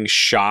doing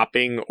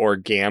shopping or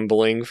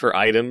gambling for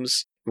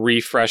items,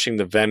 refreshing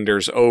the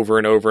vendors over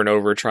and over and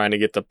over, trying to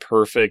get the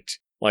perfect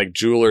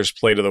jeweler's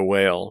plate of the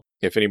whale.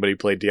 If anybody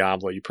played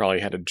Diablo, you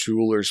probably had a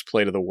jeweler's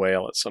plate of the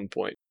whale at some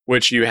point,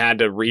 which you had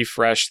to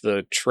refresh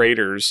the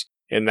traders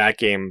in that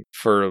game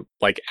for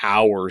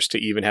hours to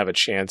even have a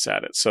chance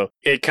at it. So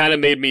it kind of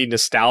made me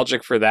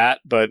nostalgic for that,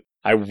 but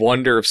I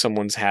wonder if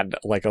someone's had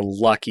a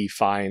lucky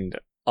find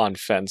on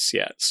Fence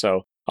yet.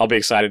 So I'll be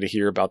excited to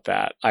hear about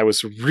that. I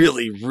was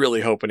really, really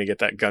hoping to get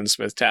that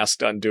gunsmith task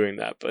done doing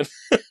that, but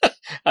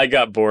I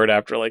got bored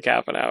after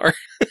half an hour.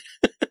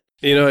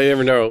 You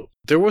never know.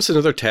 There was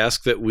another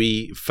task that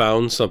we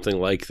found something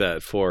like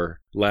that for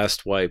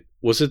last wipe.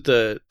 Was it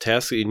the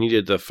task that you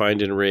needed to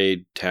find and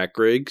raid tack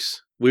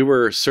rigs? We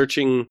were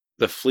searching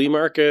the flea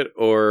market,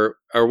 or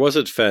was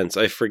it Fence?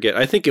 I forget.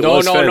 I think it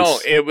was Fence. No.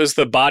 It was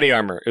the body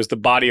armor. It was the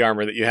body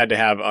armor that you had to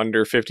have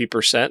under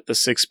 50%, the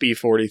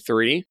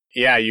 6B43.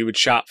 Yeah, you would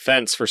shop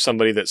Fence for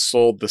somebody that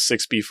sold the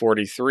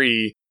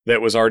 6B43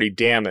 that was already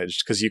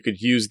damaged, because you could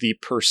use the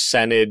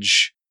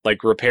percentage,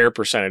 repair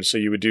percentage. So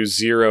you would do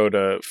 0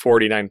 to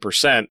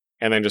 49%.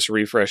 And then just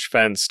refresh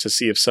Fence to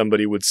see if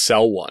somebody would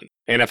sell one.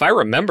 And if I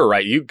remember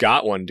right, you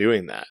got one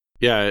doing that.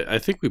 Yeah, I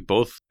think we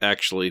both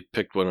actually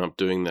picked one up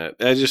doing that.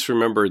 I just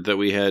remembered that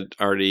we had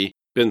already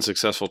been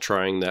successful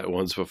trying that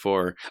once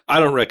before. I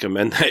don't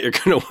recommend that. You're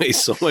going to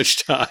waste so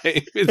much time.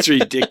 It's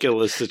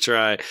ridiculous to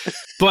try.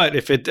 But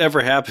if it ever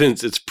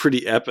happens, it's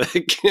pretty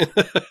epic.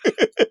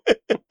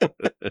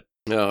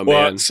 Oh,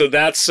 man. So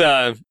that's,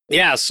 so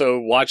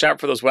watch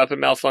out for those weapon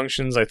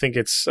malfunctions. I think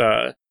it's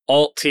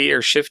Alt-T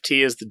or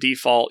Shift-T is the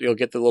default. You'll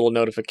get the little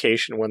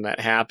notification when that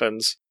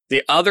happens.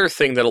 The other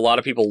thing that a lot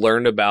of people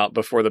learned about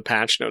before the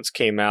patch notes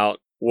came out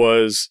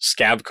was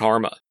Scav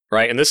Karma,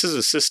 right? And this is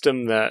a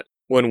system that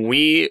when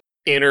we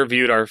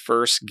interviewed our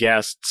first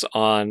guests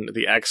on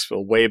the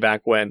Exfil way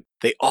back when,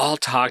 they all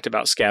talked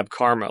about Scav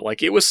Karma.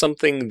 It was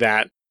something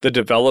that the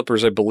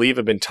developers, I believe,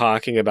 have been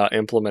talking about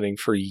implementing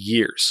for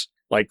years.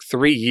 Like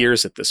 3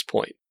 years at this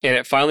point. And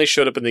it finally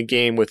showed up in the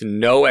game with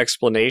no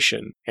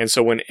explanation. And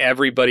so when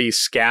everybody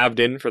scavved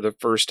in for the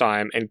first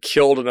time and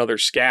killed another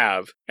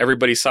scav,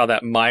 everybody saw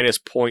that minus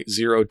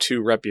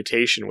 0.02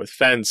 reputation with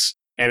Fence.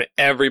 And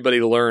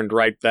everybody learned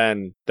right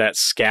then that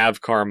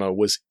scav karma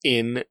was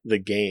in the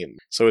game.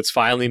 So it's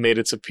finally made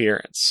its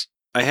appearance.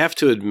 I have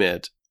to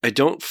admit, I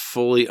don't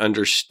fully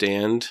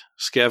understand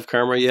scav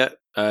karma yet.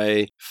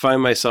 I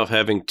find myself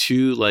having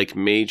two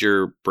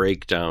major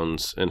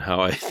breakdowns in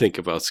how I think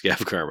about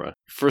scav karma.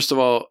 First of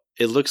all,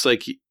 it looks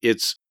like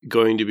it's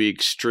going to be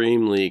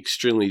extremely,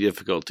 extremely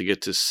difficult to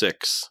get to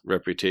 6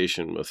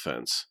 reputation with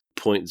Fence.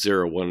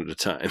 0.01 at a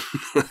time.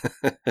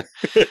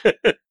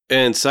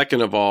 And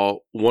second of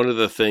all, one of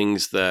the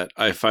things that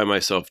I find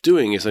myself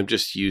doing is I'm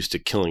just used to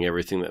killing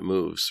everything that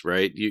moves,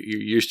 right? You're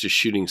used to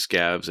shooting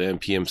scavs and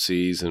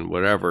PMCs and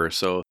whatever.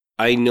 So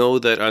I know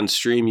that on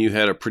stream you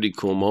had a pretty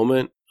cool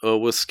moment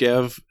with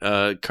scav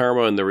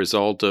karma and the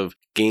result of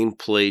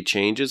gameplay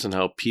changes and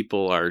how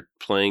people are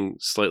playing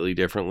slightly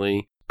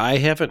differently. I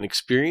haven't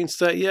experienced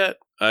that yet.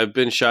 I've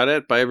been shot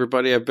at by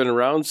everybody I've been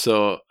around,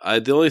 so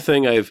the only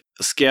thing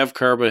scav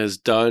karma has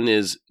done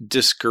is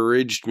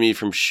discouraged me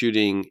from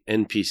shooting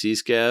NPC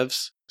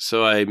scavs.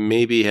 So I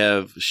maybe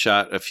have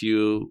shot a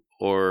few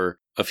or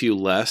a few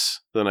less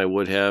than I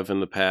would have in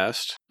the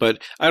past.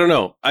 But I don't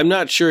know. I'm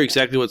not sure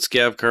exactly what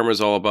scav karma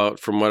is all about.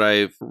 From what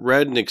I've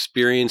read and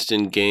experienced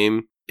in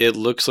game, it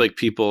looks like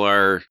people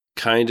are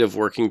kind of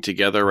working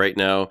together right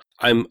now.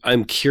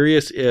 I'm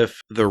curious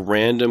if the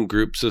random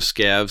groups of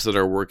scavs that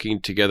are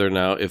working together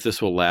now, if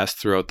this will last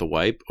throughout the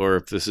wipe, or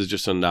if this is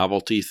just a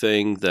novelty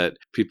thing that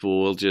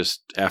people will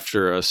just,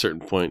 after a certain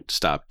point,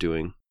 stop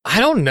doing. I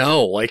don't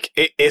know.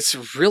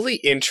 It's really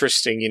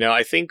interesting.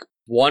 I think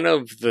one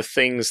of the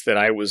things that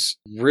I was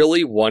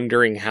really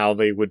wondering how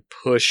they would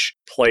push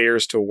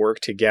players to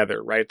work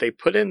together, right? They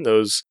put in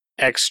those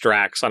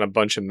extracts on a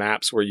bunch of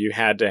maps where you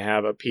had to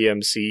have a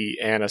PMC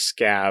and a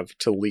scav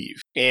to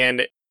leave.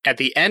 And at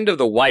the end of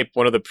the wipe,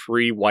 one of the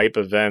pre-wipe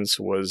events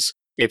was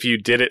if you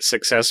did it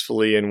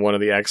successfully in one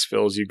of the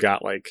exfils, you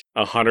got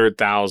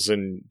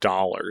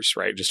 $100,000,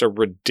 right? Just a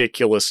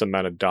ridiculous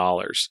amount of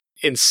dollars.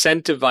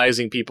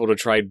 Incentivizing people to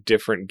try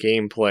different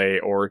gameplay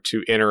or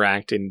to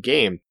interact in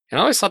game. And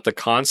I always thought the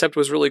concept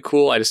was really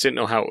cool. I just didn't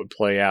know how it would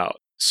play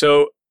out.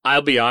 So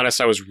I'll be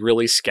honest, I was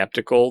really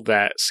skeptical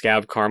that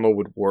scav karma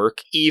would work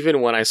even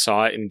when I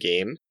saw it in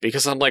game,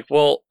 because I'm like,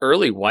 well,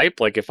 early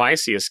wipe, if I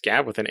see a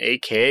scav with an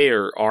AK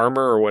or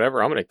armor or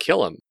whatever, I'm going to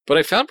kill him. But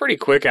I found pretty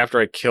quick after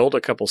I killed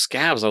a couple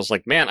scavs, I was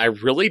like, man, I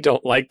really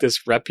don't like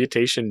this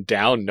reputation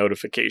down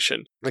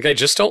notification. I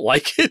just don't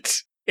like it.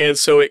 And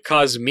so it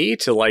caused me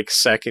to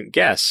second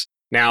guess.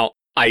 Now,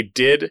 I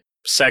did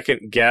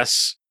second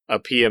guess a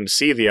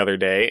PMC the other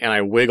day and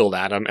I wiggled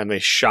at them and they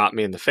shot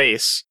me in the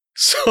face.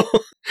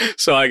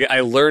 So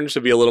I learned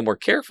to be a little more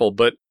careful,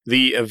 but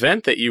the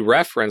event that you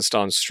referenced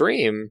on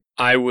stream,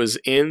 I was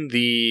in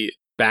the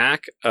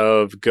back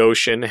of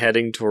Goshen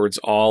heading towards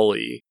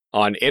Ollie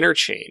on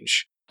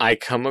Interchange. I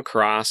come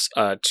across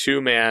a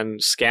 2-man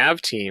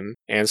scav team,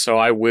 and so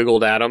I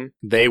wiggled at them,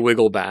 they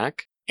wiggle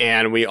back,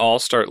 and we all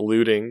start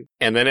looting.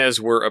 And then as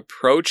we're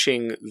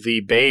approaching the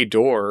bay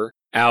door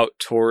out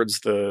towards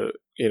the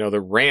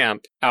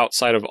ramp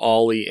outside of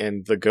Ollie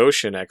and the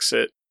Goshen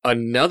exit,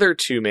 another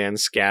 2-man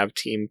scav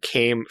team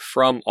came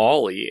from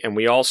Ollie, and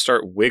we all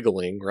start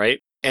wiggling, right?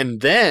 And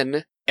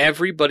then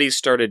everybody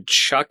started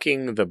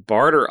chucking the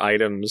barter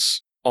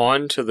items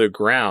onto the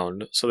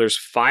ground. So there's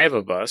 5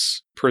 of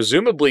us,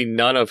 presumably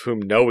none of whom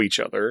know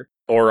each other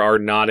or are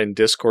not in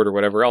Discord or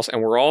whatever else,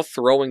 and we're all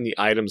throwing the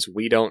items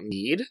we don't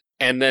need.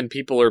 And then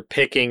people are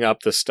picking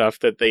up the stuff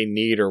that they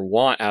need or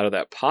want out of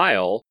that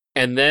pile.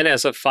 And then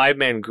as a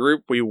 5-man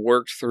group, we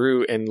worked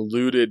through and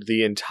looted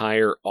the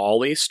entire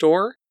Ollie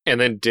store. And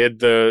then did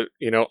the,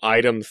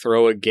 item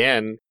throw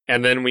again.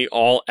 And then we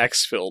all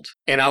exfilled.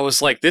 And I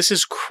was like, this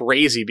is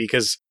crazy,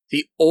 because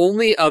the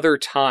only other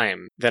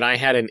time that I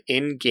had an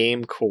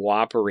in-game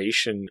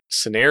cooperation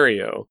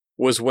scenario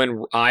was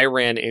when I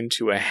ran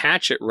into a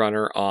hatchet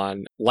runner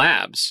on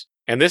Labs.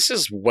 And this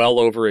is well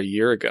over a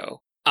year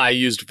ago. I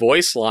used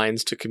voice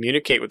lines to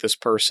communicate with this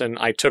person.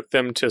 I took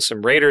them to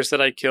some raiders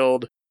that I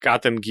killed,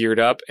 got them geared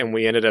up, and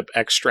we ended up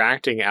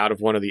extracting out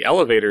of one of the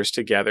elevators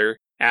together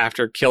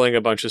after killing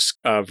a bunch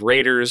of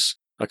raiders,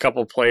 a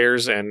couple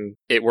players, and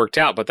it worked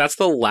out. But that's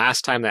the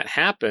last time that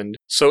happened.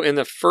 So in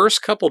the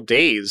first couple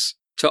days,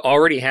 to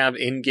already have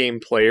in-game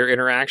player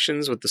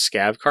interactions with the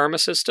scav karma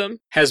system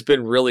has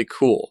been really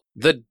cool.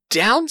 The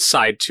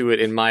downside to it,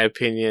 in my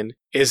opinion,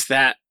 is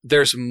that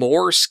there's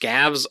more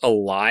scavs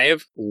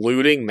alive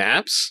looting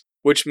maps,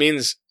 which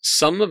means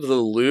some of the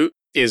loot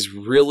is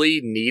really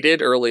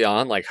needed early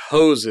on, like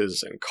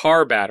hoses and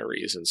car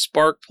batteries and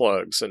spark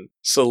plugs and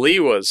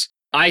Saliwas.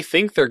 I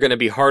think they're going to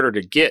be harder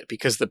to get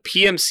because the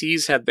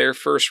PMCs had their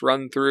first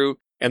run through,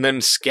 and then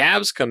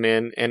scavs come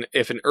in, and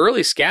if an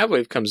early scav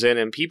wave comes in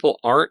and people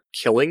aren't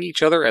killing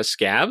each other as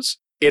scavs,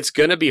 it's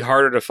going to be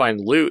harder to find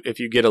loot if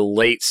you get a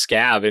late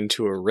scav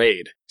into a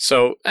raid.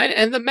 So,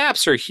 and the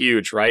maps are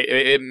huge, right?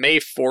 It may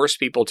force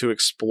people to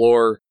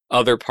explore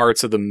other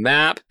parts of the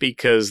map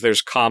because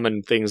there's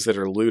common things that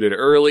are looted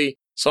early.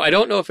 So I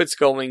don't know if it's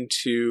going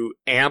to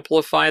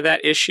amplify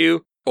that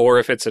issue or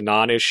if it's a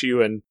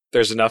non-issue and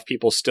there's enough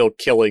people still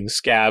killing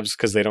scavs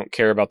because they don't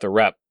care about the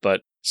rep.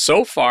 But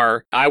so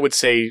far, I would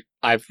say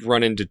I've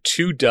run into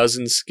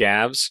 24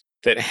 scavs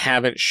that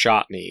haven't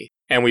shot me.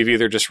 And we've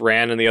either just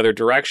ran in the other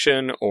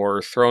direction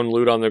or thrown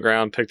loot on the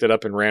ground, picked it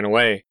up and ran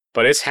away.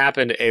 But it's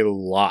happened a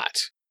lot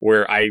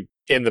where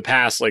in the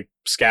past, like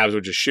scavs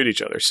would just shoot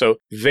each other. So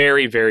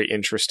very, very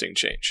interesting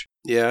change.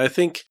 Yeah, I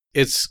think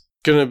it's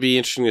going to be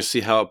interesting to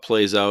see how it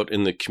plays out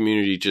in the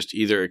community, just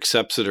either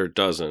accepts it or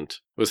doesn't.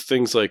 With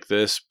things like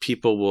this,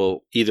 people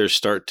will either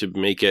start to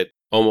make it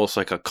almost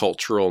like a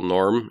cultural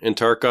norm in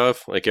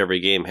Tarkov, like every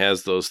game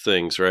has those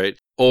things, right?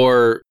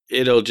 Or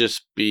it'll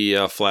just be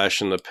a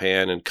flash in the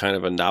pan and kind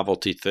of a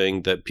novelty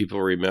thing that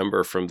people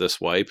remember from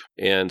this wipe,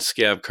 and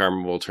Scav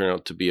Karma will turn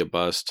out to be a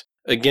bust.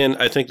 Again,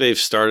 I think they've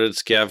started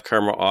Scav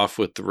Karma off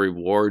with the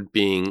reward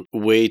being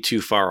way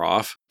too far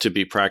off to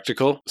be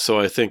practical. So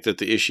I think that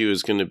the issue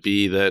is going to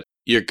be that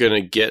you're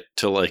going to get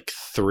to like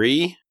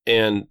 3,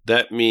 and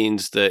that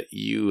means that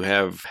you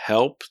have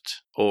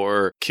helped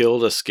or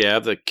killed a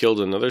scav that killed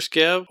another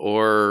scav,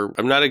 or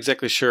I'm not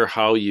exactly sure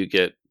how you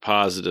get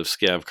positive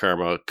Scav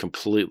Karma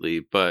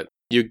completely, but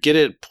you get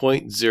it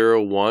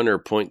 0.01 or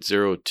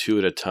 0.02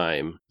 at a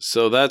time.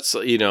 So that's,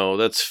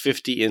 that's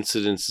 50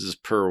 incidences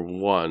per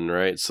one,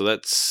 right? So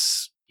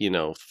that's,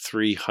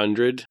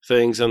 300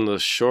 things on the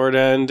short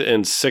end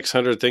and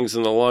 600 things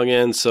on the long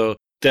end. So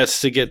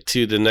that's to get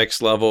to the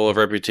next level of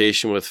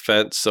reputation with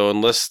Fence. So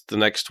unless the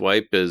next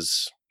wipe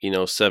is,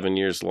 7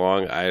 years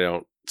long, I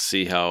don't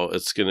see how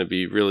it's going to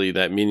be really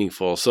that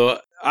meaningful. So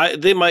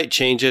they might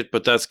change it,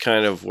 but that's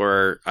kind of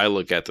where I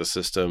look at the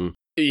system.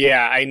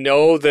 Yeah, I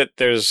know that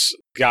there's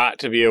got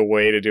to be a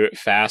way to do it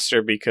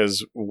faster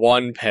because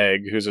one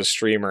Peg, who's a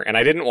streamer, and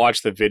I didn't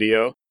watch the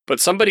video, but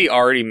somebody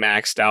already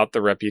maxed out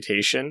the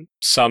reputation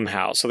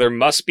somehow. So there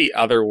must be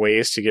other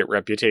ways to get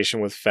reputation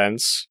with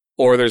Fence,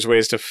 or there's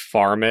ways to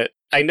farm it.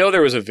 I know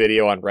there was a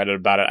video on Reddit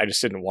about it. I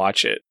just didn't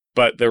watch it.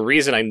 But the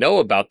reason I know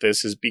about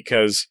this is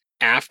because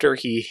after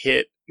he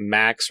hit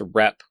max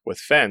rep with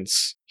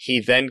Fence, he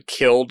then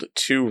killed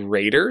 2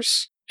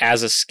 raiders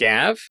as a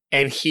scav,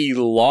 and he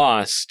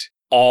lost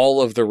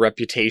all of the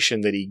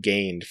reputation that he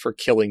gained for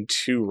killing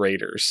 2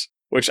 raiders,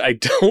 which I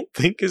don't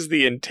think is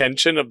the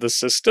intention of the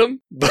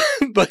system,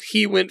 but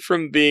he went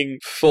from being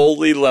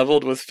fully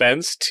leveled with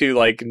Fence to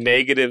like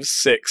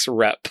 -6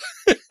 rep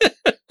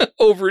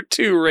over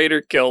 2 raider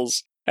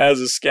kills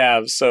as a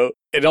scav. So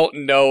I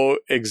don't know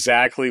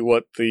exactly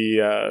what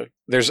the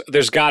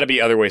there's got to be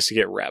other ways to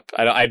get rep.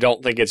 I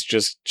don't think it's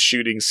just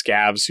shooting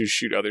scavs who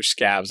shoot other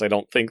scavs. I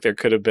don't think there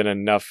could have been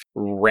enough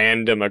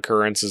random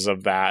occurrences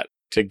of that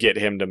to get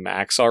him to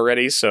max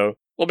already. So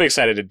we'll be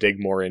excited to dig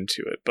more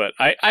into it. But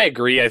I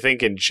agree. I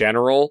think in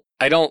general,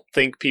 I don't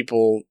think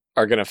people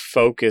are going to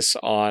focus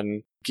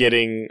on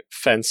getting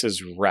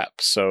Fence's rep.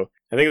 So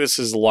I think this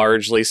is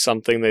largely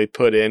something they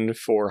put in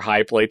for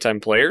high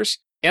playtime players.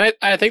 And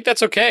I think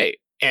that's okay.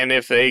 And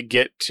if they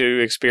get to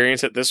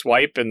experience it this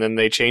wipe and then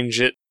they change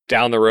it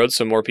down the road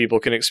so more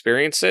people can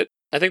experience it,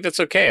 I think that's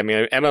okay. I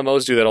mean,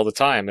 MMOs do that all the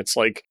time. It's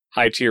like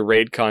high tier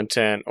raid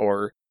content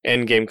or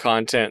end game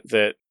content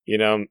that,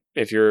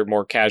 if you're a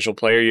more casual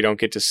player, you don't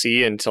get to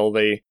see until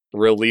they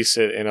release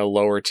it in a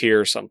lower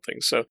tier or something.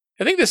 So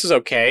I think this is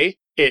okay.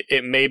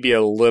 It may be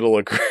a little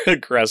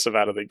aggressive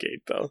out of the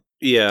gate, though.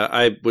 Yeah,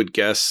 I would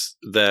guess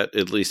that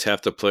at least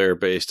half the player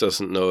base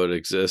doesn't know it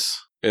exists.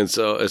 And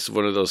so it's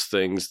one of those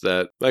things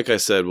that, like I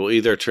said, will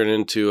either turn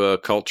into a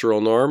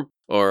cultural norm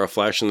or a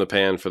flash in the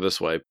pan for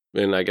this wipe.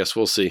 And I guess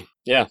we'll see.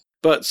 Yeah.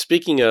 But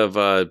speaking of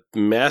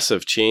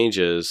massive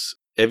changes,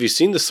 have you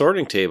seen the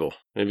sorting table?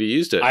 Have you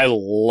used it? I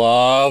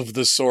love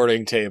the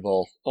sorting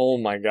table. Oh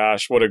my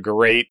gosh, what a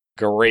great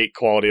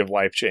quality of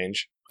life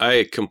change.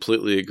 I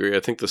completely agree.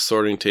 I think the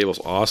sorting table's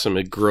awesome.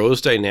 It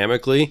grows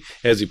dynamically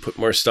as you put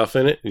more stuff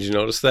in it. Did you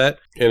notice that?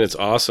 And it's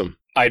awesome.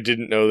 I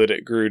didn't know that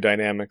it grew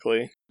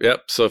dynamically.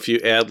 Yep. So if you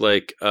add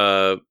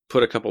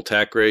put a couple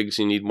tack rigs,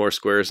 you need more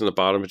squares in the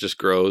bottom, it just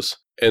grows.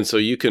 And so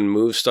you can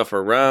move stuff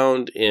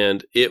around,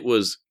 and it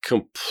was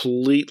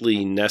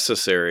completely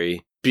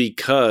necessary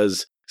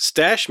because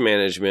stash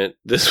management,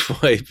 this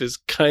wipe is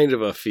kind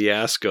of a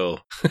fiasco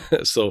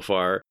so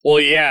far. Well,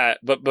 yeah,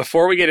 but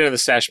before we get into the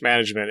stash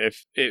management,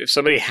 if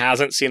somebody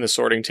hasn't seen the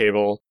sorting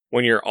table,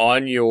 when you're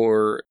on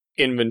your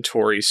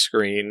inventory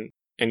screen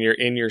and you're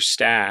in your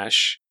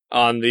stash,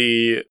 on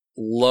the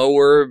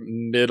lower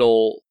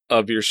middle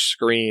of your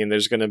screen,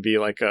 there's going to be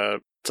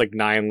it's like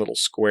 9 little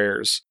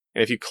squares.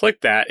 And if you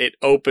click that, it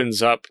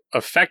opens up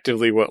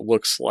effectively what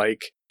looks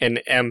like an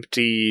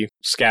empty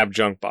scav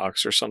junk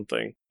box or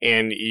something.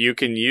 And you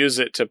can use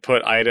it to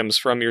put items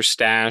from your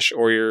stash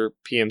or your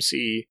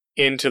PMC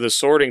into the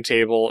sorting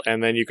table,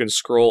 and then you can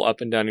scroll up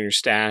and down in your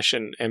stash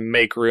and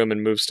make room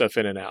and move stuff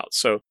in and out.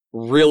 So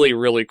really,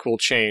 really cool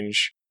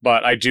change.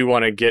 But I do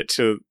want to get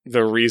to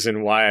the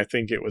reason why I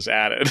think it was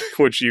added,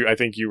 which I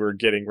think you were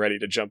getting ready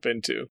to jump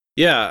into.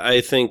 Yeah,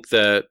 I think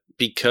that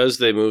because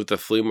they moved the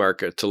flea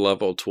market to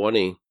level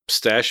 20,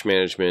 stash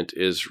management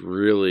is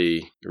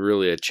really,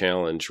 really a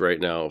challenge right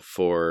now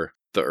for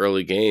the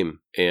early game.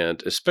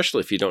 And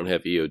especially if you don't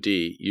have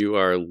EOD, you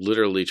are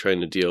literally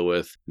trying to deal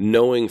with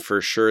knowing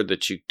for sure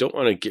that you don't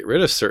want to get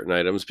rid of certain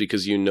items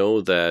because you know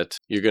that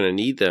you're going to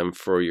need them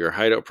for your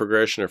hideout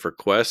progression or for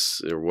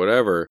quests or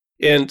whatever.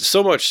 And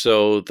so much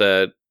so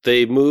that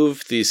they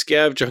moved the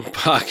scav junk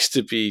box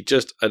to be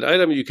just an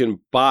item you can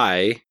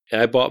buy.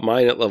 I bought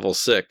mine at level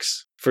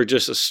 6 for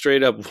just a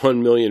straight up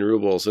 1 million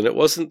rubles. And it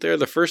wasn't there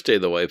the first day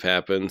the wipe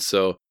happened.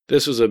 So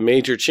this was a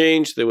major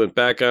change. They went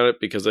back on it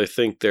because I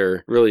think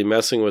they're really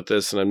messing with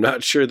this. And I'm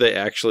not sure they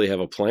actually have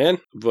a plan.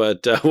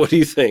 But what do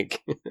you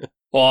think?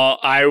 Well,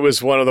 I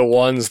was one of the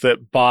ones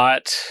that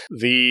bought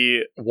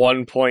the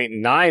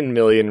 1.9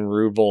 million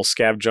ruble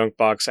scav junk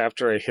box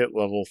after I hit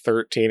level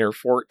 13 or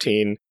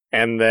 14.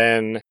 And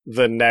then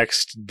the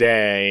next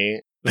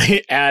day,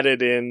 they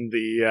added in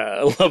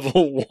the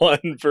level 1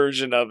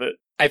 version of it.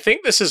 I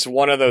think this is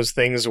one of those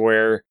things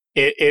where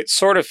it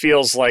sort of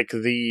feels like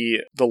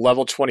the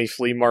level 20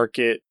 flea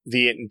market,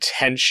 the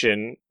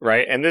intention,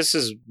 right? And this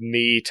is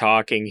me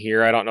talking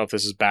here. I don't know if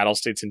this is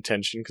Battlestate's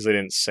intention because they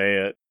didn't say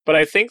it. But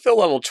I think the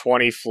level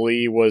 20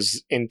 flea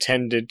was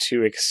intended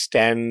to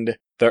extend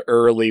the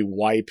early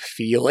wipe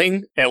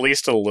feeling, at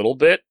least a little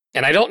bit.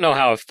 And I don't know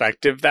how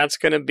effective that's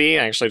going to be.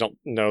 I actually don't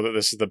know that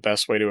this is the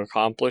best way to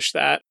accomplish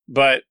that.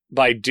 But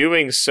by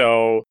doing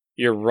so,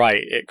 you're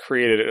right. It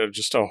created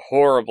just a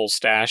horrible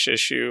stash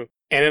issue.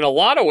 And in a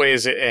lot of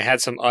ways, it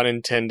had some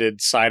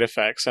unintended side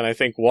effects. And I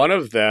think one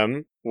of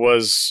them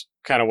was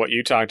kind of what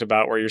you talked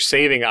about, where you're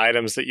saving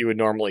items that you would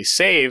normally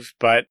save,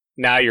 but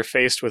now you're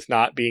faced with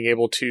not being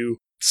able to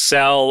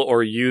sell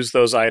or use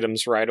those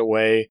items right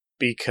away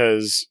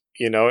because,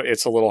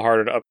 it's a little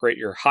harder to upgrade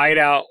your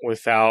hideout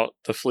without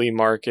the flea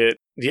market.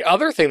 The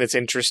other thing that's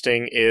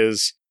interesting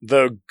is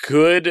the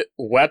good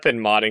weapon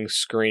modding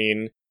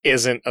screen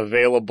isn't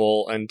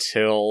available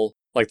until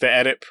like the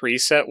edit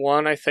preset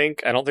one, I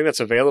think. I don't think that's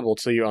available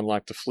till you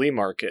unlock the flea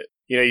market.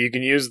 You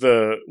can use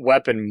the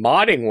weapon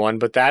modding one,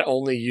 but that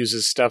only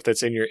uses stuff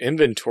that's in your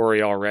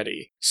inventory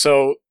already.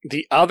 So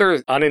the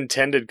other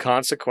unintended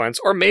consequence,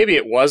 or maybe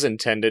it was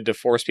intended to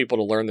force people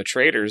to learn the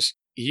traders,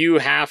 you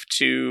have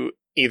to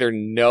either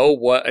know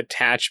what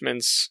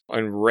attachments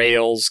and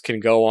rails can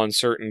go on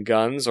certain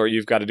guns, or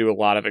you've got to do a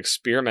lot of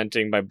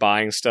experimenting by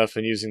buying stuff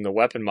and using the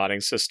weapon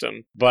modding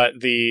system.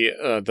 But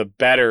the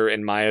better,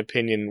 in my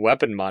opinion,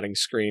 weapon modding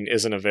screen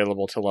isn't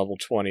available to level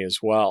 20 as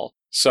well.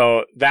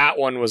 So that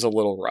one was a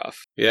little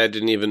rough. Yeah, I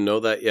didn't even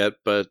know that yet,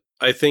 but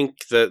I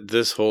think that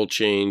this whole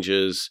change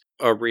is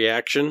a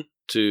reaction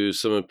to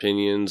some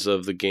opinions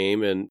of the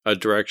game and a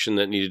direction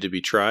that needed to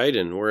be tried,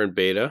 and we're in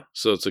beta,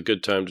 so it's a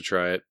good time to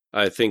try it.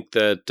 I think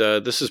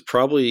that this is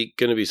probably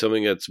going to be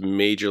something that's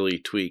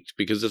majorly tweaked,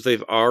 because if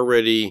they've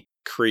already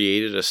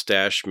created a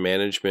stash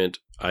management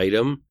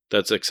item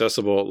that's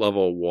accessible at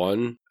level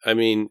 1, I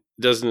mean,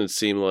 doesn't it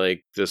seem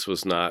like this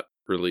was not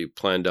really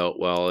planned out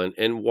well?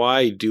 And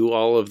why do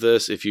all of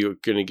this if you're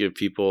going to give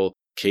people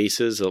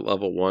cases at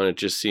level 1? It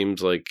just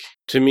seems like,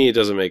 to me, it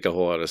doesn't make a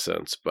whole lot of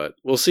sense, but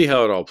we'll see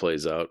how it all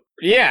plays out.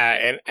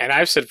 Yeah, and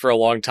I've said for a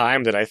long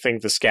time that I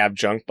think the Scav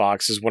Junk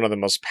Box is one of the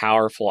most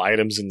powerful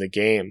items in the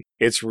game.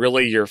 It's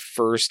really your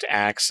first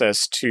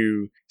access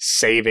to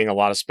saving a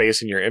lot of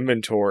space in your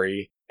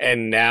inventory,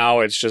 and now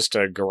it's just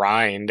a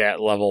grind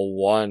at level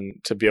 1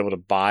 to be able to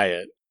buy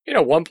it.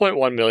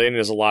 1.1 million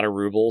is a lot of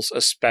rubles,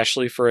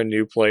 especially for a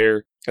new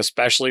player,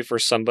 especially for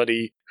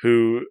somebody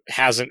who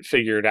hasn't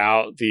figured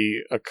out the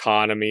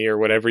economy or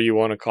whatever you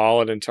want to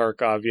call it in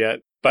Tarkov yet.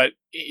 But,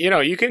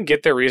 you can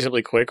get there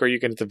reasonably quick, or you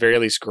can at the very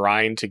least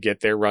grind to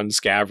get there, run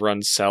scav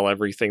runs, sell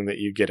everything that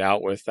you get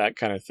out with, that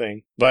kind of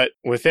thing. But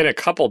within a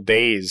couple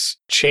days,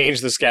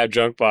 change the Scav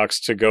Junk Box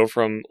to go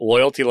from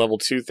loyalty level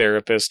 2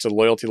 therapist to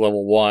loyalty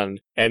level 1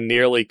 and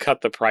nearly cut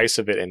the price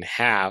of it in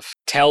half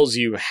tells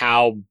you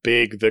how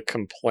big the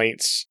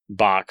complaints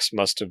box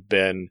must have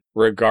been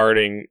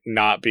regarding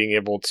not being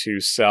able to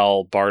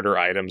sell barter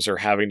items or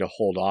having to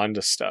hold on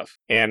to stuff.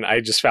 And I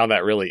just found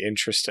that really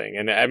interesting.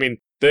 And I mean,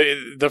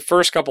 the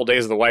first couple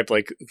days of the wipe,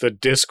 like the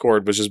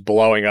Discord was just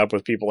blowing up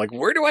with people like,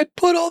 where do I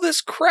put all this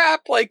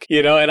crap? Like,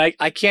 and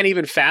I can't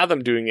even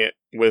fathom doing it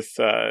with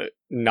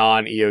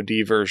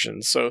non-EOD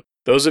versions. So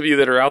those of you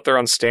that are out there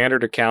on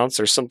standard accounts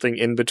or something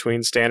in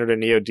between standard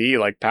and EOD,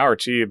 like, power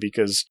to you,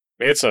 because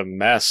it's a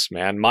mess,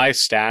 man. My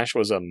stash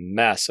was a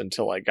mess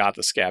until I got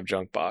the Scav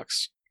Junk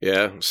Box.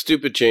 Yeah,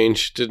 stupid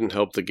change. Didn't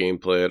help the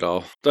gameplay at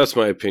all. That's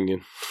my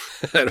opinion.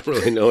 I don't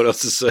really know what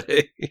else to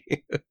say.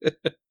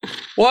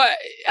 Well,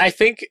 I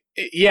think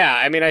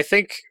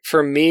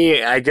for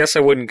me, I guess I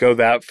wouldn't go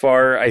that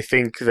far. I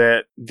think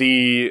that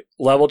the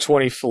level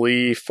 20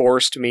 flea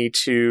forced me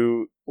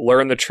to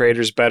learn the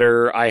traders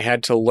better. I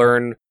had to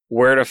learn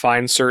where to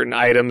find certain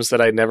items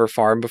that I'd never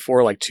farmed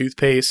before, like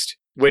toothpaste.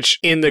 which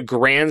in the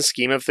grand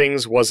scheme of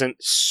things wasn't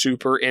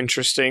super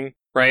interesting,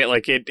 right?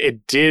 Like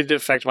it did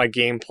affect my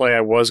gameplay.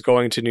 I was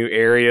going to new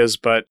areas,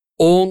 but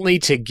only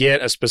to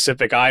get a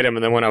specific item.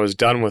 And then when I was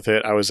done with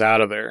it, I was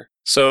out of there.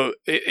 So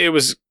it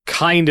was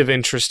kind of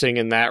interesting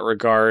in that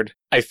regard.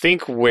 I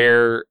think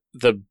where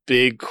the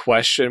big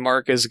question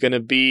mark is going to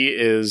be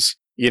is,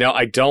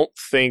 I don't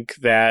think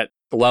that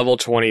level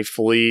 20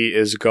 Flea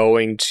is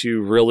going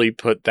to really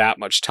put that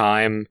much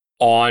time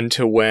on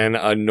to when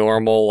a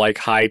normal, like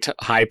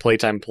high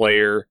playtime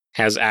player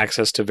has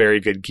access to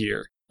very good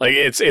gear. Like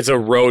it's a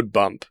road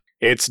bump.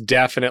 It's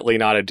definitely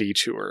not a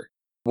detour.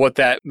 What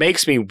that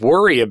makes me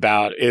worry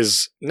about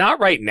is not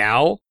right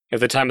now at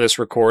the time of this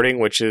recording,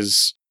 which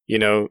is,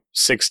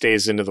 6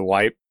 days into the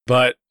wipe,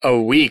 but a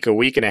week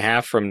and a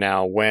half from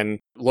now, when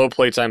low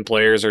playtime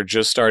players are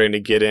just starting to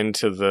get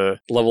into the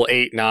level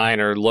 8, 9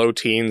 or low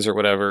teens or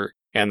whatever,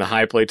 and the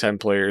high playtime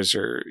players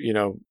are,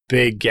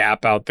 big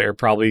gap out there.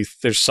 Probably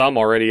there's some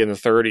already in the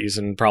 30s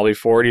and probably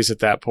 40s at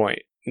that point.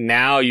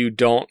 Now you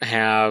don't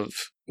have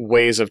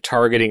ways of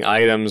targeting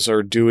items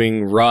or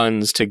doing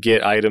runs to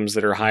get items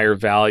that are higher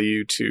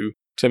value to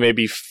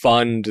maybe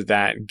fund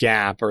that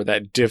gap or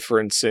that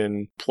difference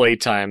in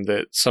playtime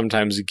that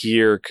sometimes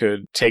gear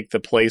could take the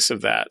place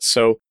of that.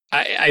 So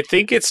I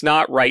think it's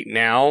not right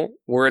now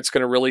where it's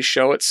going to really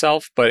show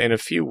itself, but in a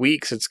few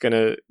weeks, it's going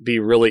to be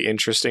really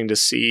interesting to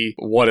see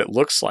what it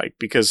looks like.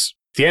 Because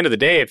at the end of the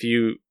day, if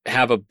you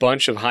have a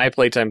bunch of high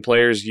playtime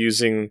players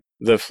using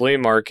the flea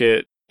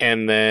market,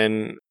 and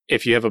then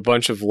if you have a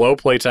bunch of low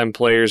playtime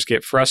players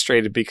get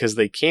frustrated because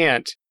they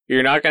can't,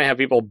 you're not going to have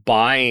people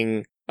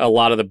buying a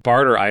lot of the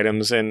barter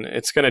items, and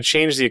it's going to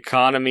change the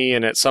economy.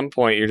 And at some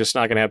point, you're just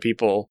not going to have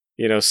people,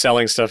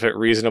 selling stuff at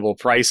reasonable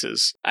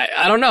prices.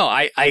 I don't know.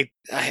 I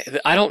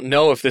don't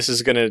know if this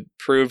is going to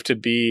prove to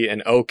be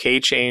an okay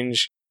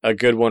change, a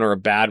good one or a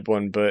bad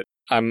one, but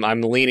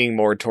I'm leaning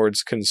more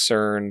towards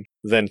concern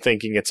than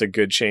thinking it's a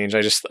good change.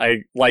 I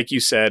like you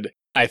said,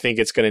 I think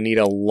it's going to need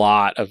a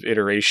lot of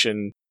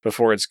iteration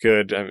before it's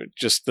good. I mean,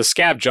 just the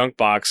Scav junk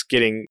box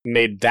getting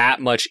made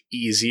that much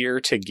easier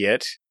to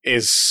get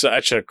is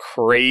such a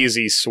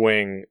crazy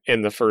swing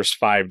in the first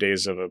 5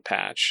 days of a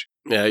patch.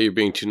 Yeah, you're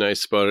being too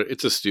nice about it.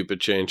 It's a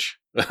stupid change.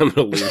 I'm going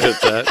to leave it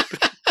at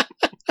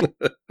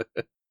that.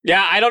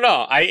 Yeah, I don't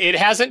know. It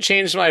hasn't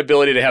changed my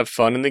ability to have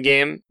fun in the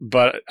game,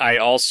 but I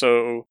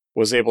also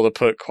was able to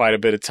put quite a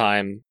bit of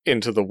time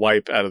into the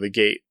wipe out of the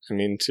gate. I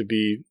mean, to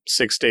be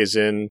 6 days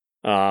in,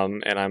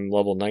 and I'm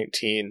level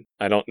 19.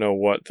 I don't know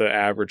what the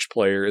average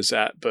player is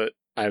at, but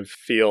I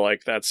feel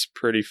like that's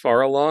pretty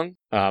far along.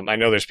 I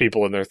know there's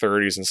people in their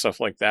 30s and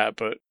stuff like that,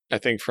 but I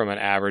think from an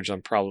average,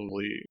 I'm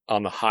probably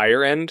on the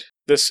higher end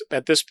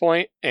at this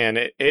point. And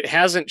it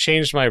hasn't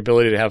changed my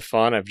ability to have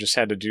fun. I've just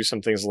had to do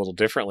some things a little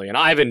differently. And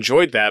I've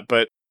enjoyed that,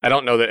 but I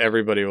don't know that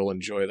everybody will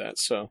enjoy that.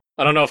 So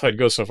I don't know if I'd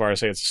go so far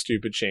as say it's a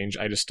stupid change.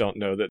 I just don't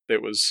know that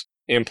it was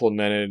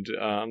implemented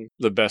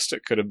the best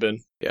it could have been.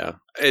 Yeah,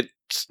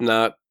 it's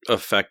not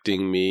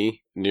affecting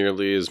me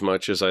nearly as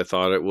much as I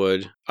thought it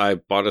would. I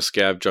bought a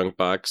Scav junk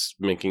box.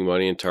 Making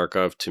money in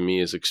Tarkov to me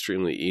is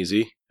extremely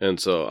easy. And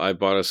so I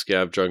bought a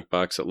Scav junk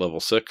box at level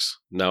 6.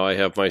 Now I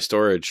have my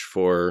storage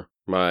for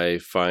my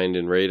find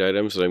and raid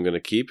items that I'm going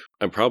to keep.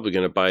 I'm probably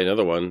going to buy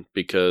another one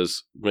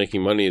because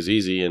making money is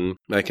easy, and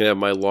I can have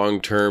my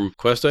long-term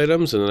quest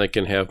items, and then I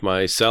can have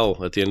my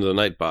sell at the end of the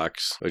night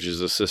box, which is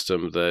a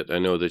system that I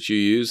know that you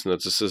use, and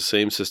that's the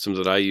same system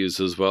that I use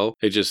as well.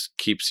 It just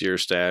keeps your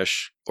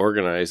stash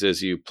organized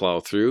as you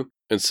plow through.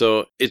 And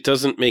so it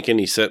doesn't make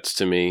any sense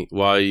to me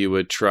why you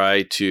would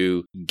try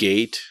to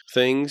gate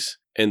things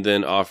and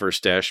then offer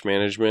stash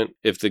management.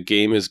 If the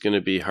game is going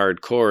to be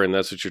hardcore and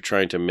that's what you're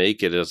trying to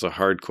make it as a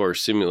hardcore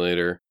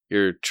simulator,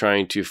 you're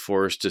trying to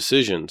force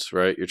decisions,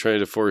 right? You're trying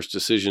to force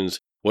decisions.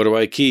 What do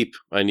I keep?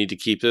 I need to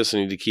keep this. I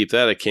need to keep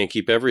that. I can't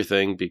keep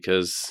everything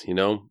because,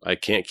 I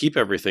can't keep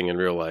everything in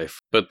real life.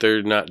 But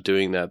they're not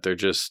doing that. They're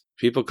just,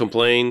 people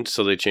complain,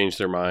 so they change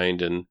their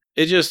mind. And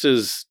it just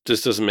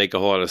doesn't make a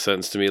whole lot of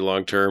sense to me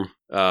long term,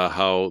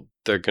 how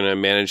they're going to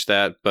manage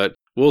that. But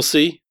we'll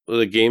see.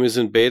 The game is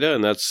in beta,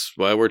 and that's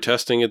why we're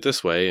testing it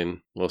this way. And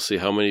we'll see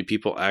how many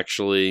people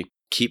actually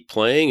keep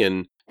playing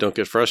and don't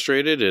get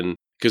frustrated. And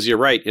because you're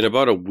right, in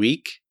about a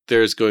week,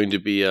 there's going to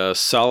be a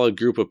solid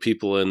group of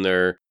people in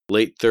their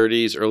late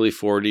 30s, early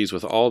 40s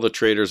with all the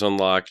traders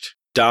unlocked,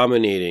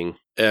 dominating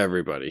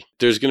everybody.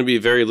 There's going to be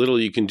very little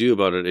you can do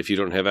about it if you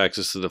don't have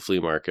access to the flea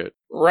market.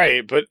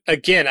 Right. But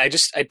again, I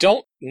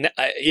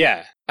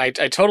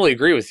totally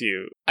agree with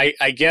you.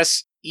 I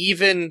guess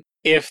even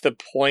if the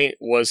point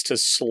was to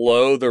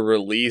slow the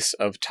release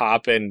of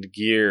top-end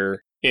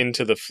gear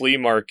into the flea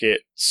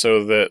market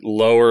so that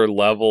lower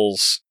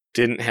levels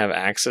didn't have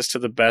access to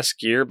the best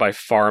gear by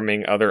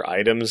farming other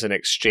items and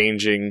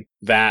exchanging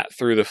that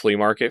through the flea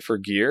market for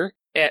gear,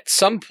 at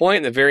some point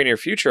in the very near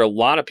future, a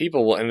lot of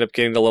people will end up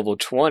getting to level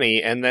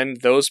 20, and then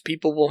those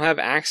people will have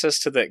access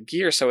to that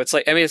gear. So it's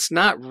like, it's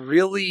not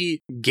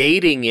really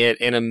gating it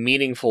in a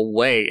meaningful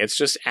way. It's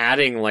just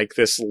adding like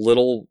this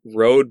little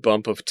road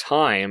bump of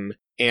time.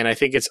 and I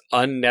think it's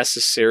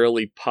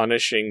unnecessarily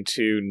punishing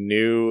to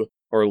new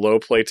or low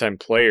playtime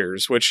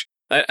players, which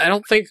I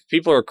don't think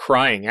people are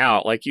crying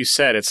out. Like you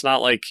said, it's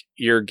not like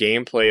your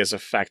gameplay is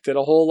affected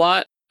a whole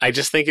lot. I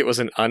just think it was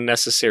an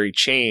unnecessary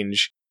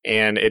change,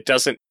 and it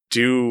doesn't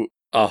do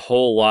a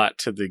whole lot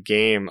to the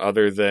game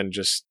other than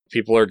just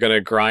people are going to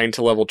grind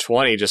to level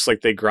 20 just like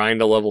they grind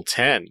to level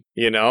 10.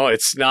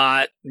 It's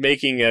not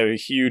making a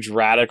huge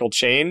radical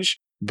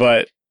change,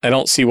 but I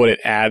don't see what it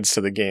adds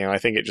to the game. I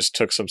think it just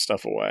took some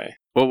stuff away.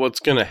 Well, what's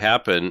going to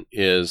happen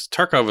is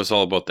Tarkov is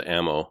all about the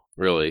ammo,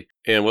 really.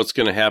 And what's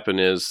going to happen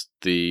is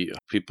the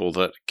people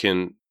that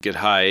can get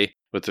high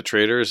with the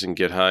traders and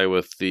get high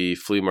with the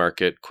flea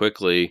market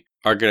quickly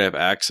are going to have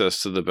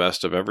access to the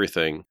best of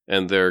everything.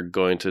 And they're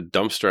going to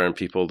dumpster on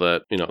people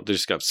that, they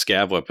just got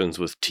scav weapons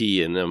with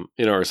T in them,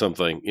 or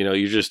something.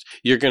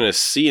 You're going to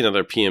see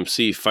another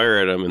PMC fire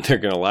at them and they're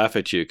going to laugh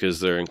at you because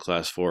they're in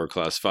class 4 or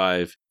class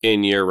 5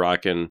 and you're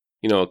rocking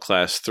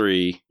class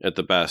 3 at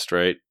the best,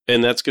 right?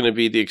 And that's going to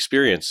be the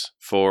experience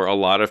for a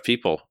lot of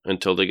people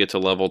until they get to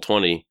level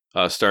 20,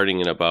 starting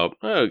in about,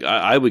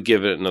 I would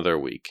give it another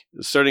week.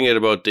 Starting at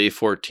about day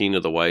 14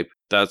 of the wipe,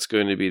 that's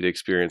going to be the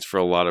experience for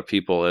a lot of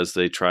people as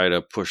they try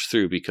to push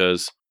through,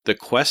 because the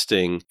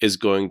questing is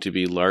going to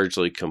be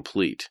largely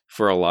complete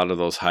for a lot of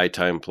those high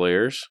time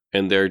players,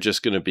 and they're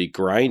just going to be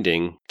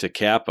grinding to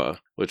Kappa,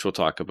 which we'll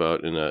talk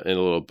about in a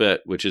little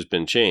bit, which has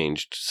been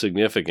changed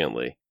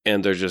significantly.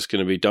 And they're just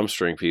going to be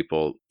dumpstering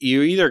people.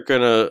 You're either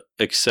going to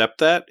accept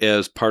that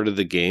as part of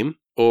the game,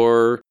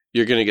 or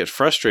you're going to get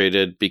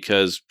frustrated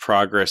because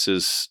progress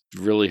is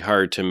really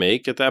hard to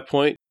make at that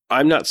point.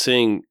 I'm not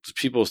saying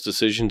people's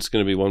decisions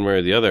going to be one way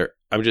or the other.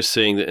 I'm just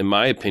saying that, in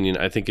my opinion,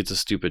 I think it's a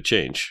stupid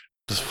change.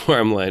 That's where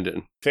I'm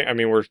landing.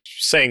 We're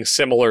saying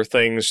similar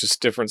things,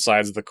 just different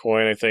sides of the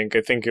coin, I think.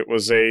 I think it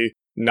was a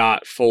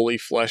not fully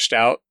fleshed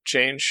out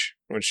change,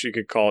 which you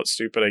could call it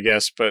stupid, I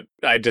guess, but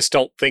I just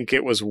don't think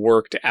it was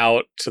worked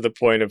out to the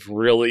point of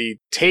really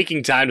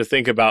taking time to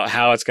think about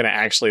how it's going to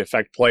actually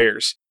affect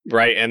players,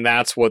 right? And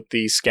that's what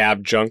the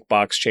scab junk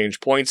box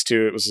change points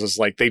to. It was just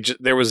like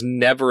there was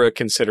never a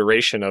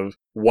consideration of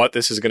what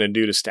this is going to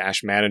do to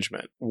stash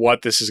management,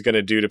 what this is going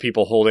to do to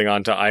people holding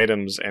onto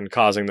items and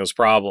causing those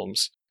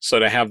problems. So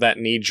to have that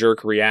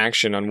knee-jerk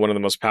reaction on one of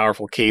the most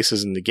powerful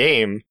cases in the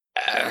game,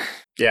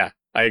 yeah,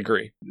 I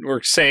agree.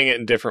 We're saying it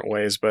in different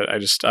ways, but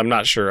I'm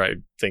not sure I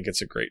think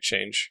it's a great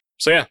change.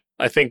 So yeah,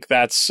 I think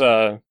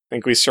I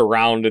think we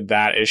surrounded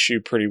that issue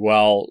pretty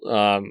well.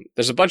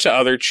 There's a bunch of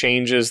other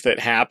changes that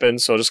happen,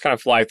 so I'll just kind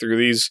of fly through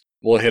these.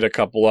 We'll hit a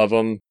couple of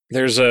them.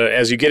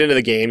 As you get into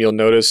the game, you'll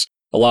notice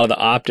a lot of the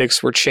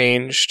optics were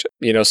changed.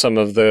 Some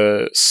of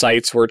the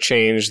sights were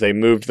changed. They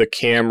moved the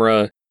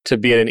camera to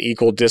be at an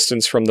equal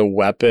distance from the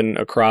weapon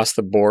across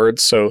the board.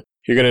 So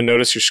you're going to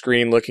notice your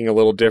screen looking a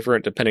little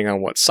different depending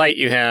on what sight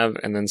you have.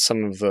 And then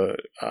some of the,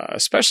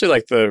 especially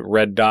like the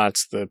red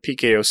dots, the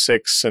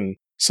PK06 and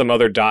some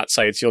other dot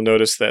sights, you'll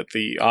notice that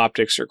the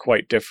optics are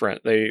quite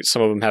different.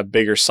 Some of them have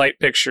bigger sight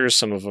pictures.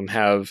 Some of them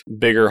have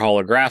bigger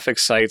holographic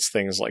sights,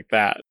 things like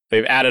that.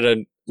 They've added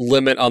a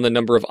limit on the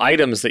number of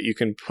items that you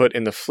can put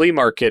in the flea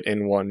market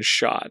in one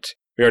shot.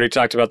 We already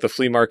talked about the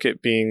flea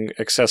market being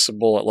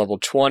accessible at level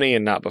 20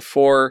 and not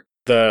before.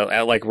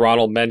 Like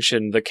Ronald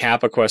mentioned, the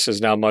Kappa quest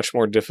is now much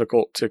more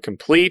difficult to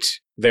complete.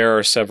 There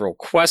are several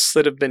quests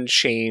that have been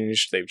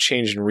changed. They've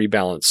changed and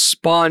rebalanced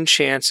spawn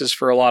chances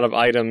for a lot of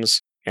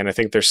items. And I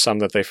think there's some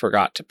that they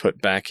forgot to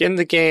put back in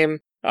the game.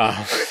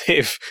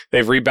 They've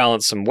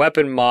rebalanced some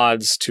weapon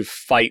mods to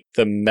fight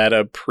the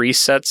meta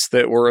presets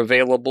that were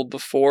available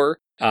before.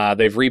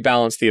 They've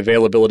rebalanced the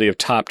availability of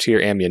top-tier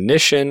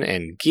ammunition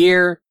and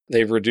gear.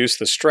 They've reduced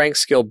the strength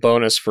skill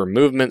bonus for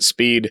movement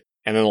speed.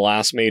 And then the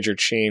last major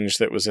change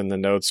that was in the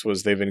notes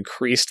was they've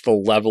increased the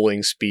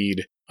leveling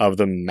speed of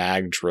the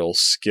mag drill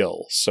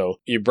skill. So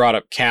you brought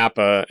up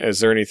Kappa. Is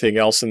there anything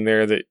else in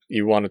there that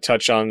you want to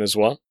touch on as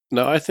well?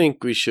 No, I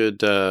think we should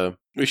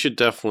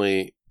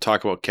definitely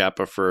talk about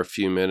Kappa for a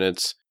few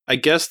minutes. I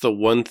guess the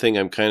one thing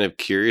I'm kind of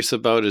curious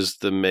about is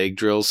the mag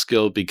drill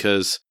skill,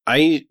 because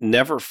I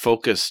never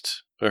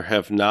focused or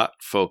have not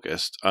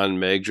focused on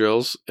mag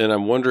drills. And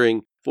I'm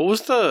wondering, what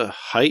was the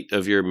height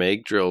of your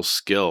mag drill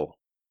skill?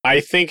 I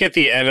think at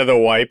the end of the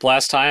wipe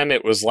last time,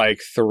 it was like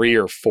 3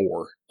 or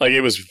 4. Like,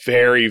 it was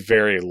very,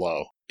 very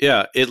low.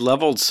 Yeah, it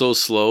leveled so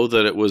slow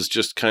that it was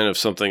just kind of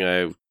something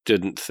I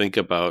didn't think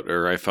about,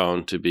 or I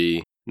found to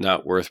be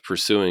not worth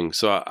pursuing.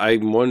 So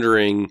I'm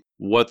wondering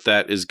what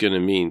that is going to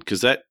mean,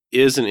 because that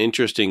is an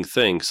interesting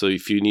thing. So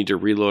if you need to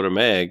reload a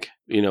mag,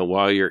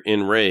 while you're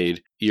in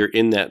raid, you're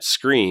in that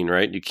screen,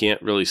 right? You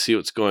can't really see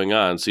what's going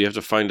on. So you have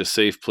to find a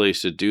safe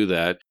place to do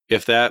that.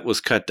 If that was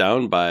cut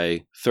down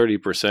by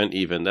 30%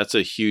 even, that's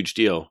a huge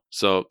deal.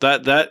 So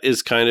that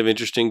is kind of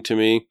interesting to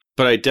me,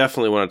 but I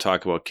definitely want to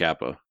talk about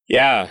Kappa.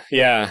 Yeah.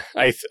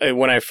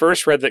 When I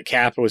first read that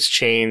Kappa was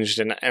changed,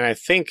 and I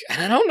think,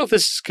 and I don't know if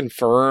this is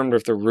confirmed or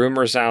if the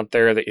rumor's out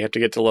there that you have to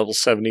get to level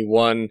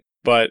 71,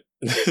 but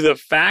the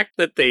fact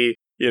that they,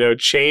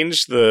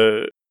 changed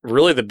the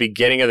really the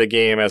beginning of the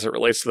game as it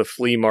relates to the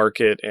flea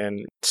market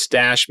and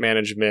stash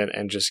management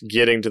and just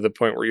getting to the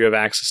point where you have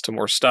access to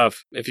more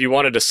stuff. If you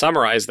wanted to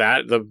summarize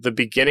that, the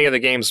beginning of the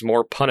game is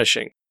more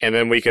punishing. And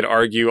then we could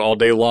argue all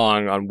day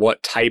long on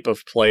what type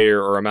of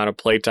player or amount of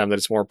playtime that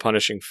it's more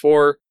punishing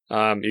for.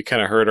 You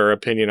kind of heard our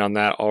opinion on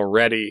that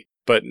already.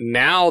 But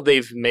now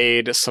they've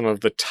made some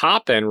of the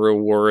top end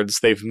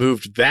rewards, they've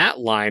moved that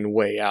line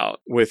way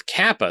out with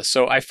Kappa.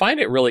 So I find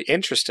it really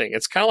interesting.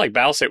 It's kind of like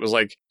Battlestate was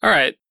like, all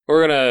right,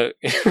 we're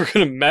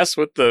gonna mess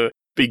with the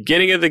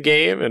beginning of the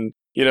game, and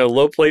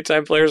low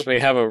playtime players may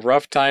have a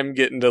rough time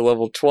getting to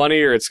level 20,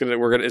 or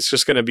it's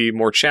just gonna be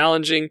more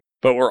challenging.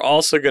 But we're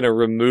also gonna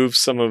remove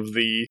some of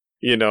the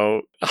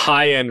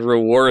high-end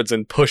rewards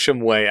and push them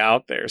way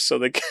out there. So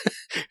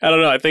I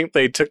don't know, I think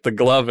they took the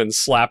glove and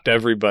slapped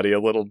everybody a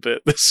little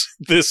bit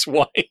this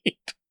wipe.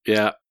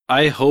 Yeah,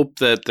 I hope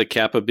that the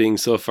Kappa being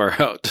so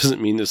far out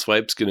doesn't mean this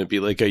wipe's going to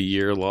be like a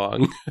year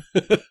long.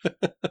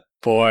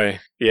 Boy,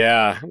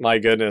 yeah, my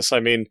goodness. I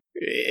mean,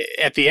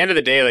 at the end of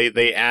the day,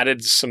 they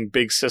added some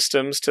big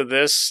systems to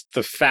this.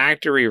 The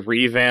factory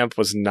revamp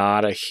was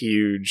not a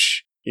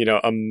huge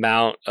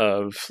amount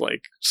of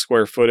like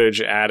square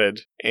footage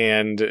added.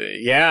 And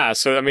yeah,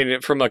 so I mean,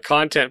 from a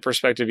content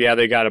perspective, yeah,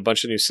 they got a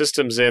bunch of new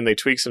systems in, they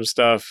tweaked some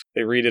stuff,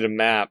 they redid a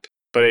map.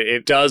 But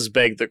it does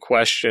beg the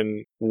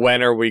question,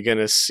 when are we going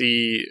to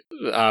see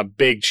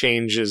big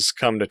changes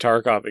come to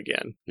Tarkov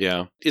again?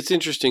 Yeah, it's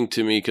interesting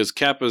to me because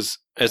Kappa's,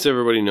 as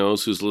everybody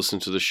knows who's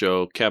listened to the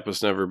show,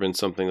 Kappa's never been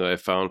something that I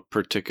found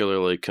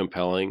particularly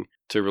compelling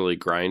to really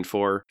grind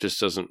for. Just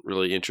doesn't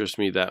really interest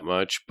me that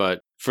much.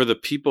 But for the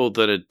people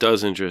that it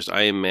does interest,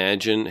 I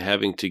imagine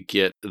having to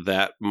get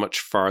that much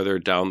farther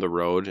down the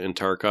road in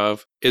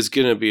Tarkov is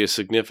going to be a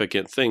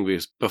significant thing.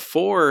 Because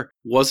before,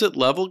 was it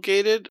level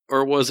gated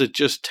or was it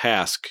just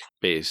task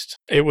based?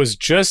 It was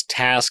just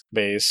task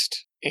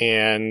based.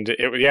 And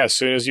as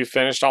soon as you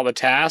finished all the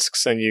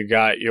tasks and you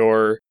got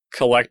your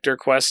collector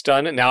quest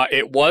done. Now,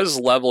 it was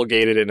level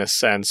gated in a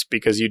sense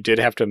because you did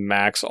have to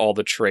max all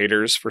the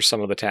traders for some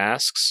of the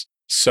tasks.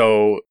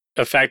 So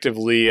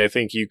effectively, I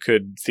think you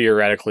could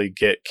theoretically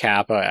get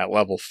Kappa at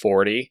level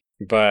 40,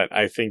 but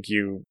I think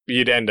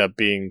you'd end up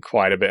being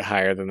quite a bit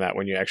higher than that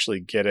when you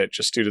actually get it,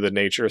 just due to the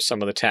nature of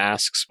some of the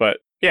tasks. But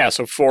yeah,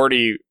 so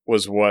 40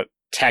 was what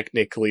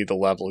technically the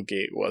level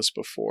gate was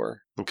before.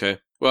 Okay.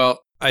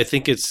 Well, I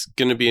think it's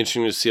going to be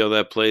interesting to see how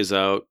that plays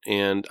out.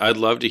 And I'd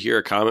love to hear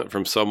a comment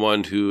from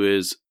someone who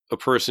is a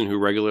person who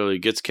regularly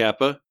gets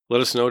Kappa.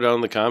 Let us know down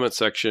in the comment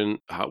section.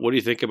 What do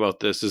you think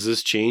about this? Does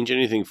this change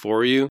anything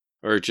for you,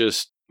 or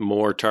just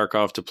more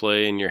Tarkov to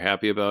play and you're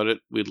happy about it?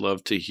 We'd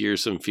love to hear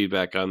some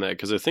feedback on that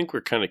because I think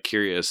we're kind of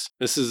curious.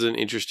 This is an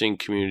interesting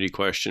community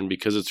question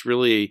because it's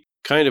really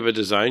kind of a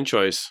design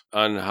choice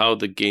on how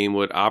the game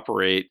would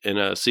operate in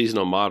a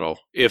seasonal model.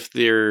 If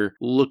they're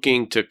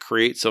looking to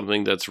create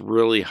something that's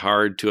really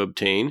hard to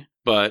obtain,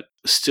 but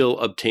still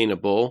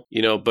obtainable,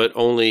 but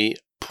only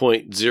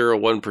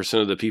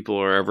 0.01% of the people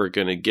are ever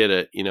going to get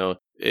it,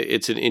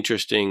 it's an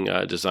interesting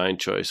design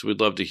choice.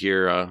 We'd love to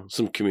hear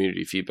some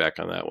community feedback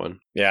on that one.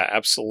 Yeah,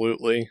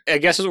 absolutely. I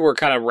guess as we're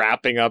kind of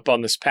wrapping up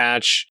on this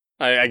patch,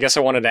 I guess I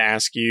wanted to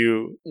ask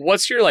you,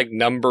 what's your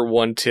number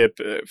one tip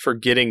for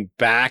getting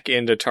back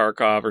into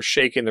Tarkov or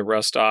shaking the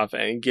rust off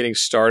and getting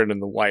started in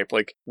the wipe?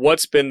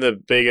 What's been the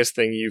biggest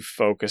thing you've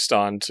focused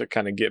on to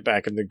kind of get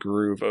back in the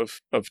groove of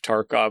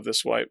Tarkov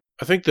this wipe?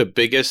 I think the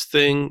biggest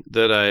thing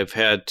that I've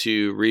had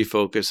to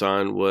refocus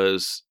on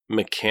was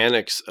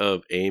mechanics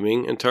of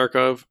aiming in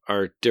Tarkov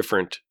are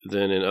different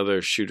than in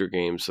other shooter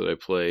games that I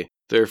play.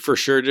 They're for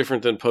sure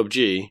different than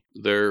PUBG.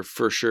 They're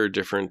for sure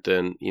different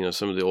than,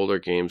 some of the older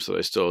games that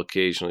I still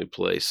occasionally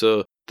play.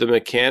 So the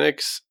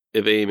mechanics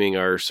of aiming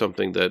are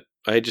something that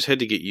I just had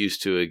to get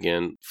used to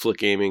again.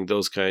 Flick aiming,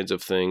 those kinds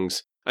of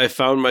things. I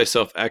found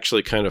myself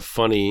actually kind of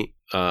funny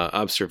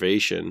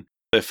observation.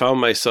 I found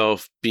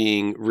myself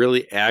being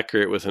really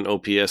accurate with an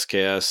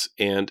OPSCAS,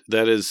 and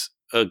that is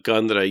a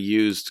gun that I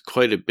used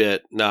quite a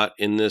bit, not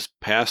in this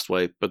past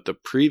wipe, but the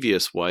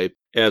previous wipe,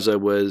 as I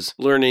was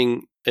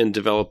learning and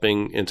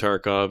developing in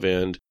Tarkov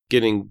and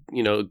getting,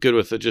 good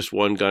with just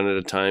one gun at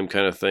a time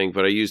kind of thing.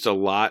 But I used a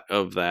lot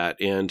of that.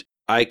 And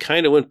I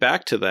kind of went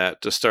back to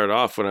that to start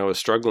off when I was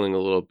struggling a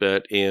little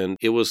bit. And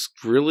it was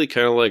really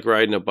kind of like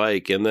riding a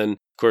bike. And then,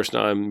 of course,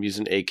 now I'm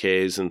using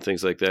AKs and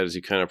things like that as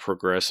you kind of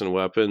progress in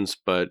weapons.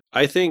 But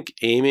I think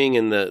aiming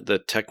and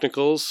the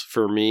technicals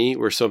for me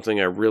were something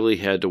I really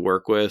had to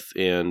work with.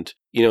 And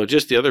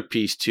just the other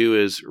piece too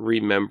is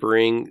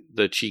remembering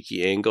the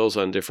cheeky angles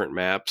on different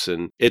maps.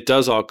 And it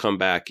does all come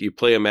back. You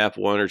play a map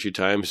one or two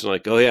times and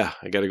like, oh yeah,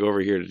 I got to go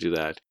over here to do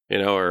that,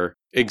 or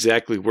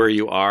exactly where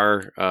you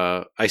are.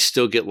 I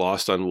still get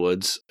lost on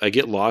woods. I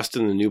get lost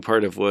in the new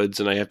part of woods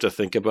and I have to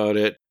think about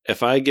it.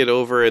 If I get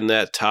over in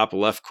that top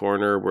left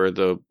corner where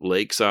the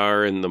lakes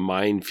are and the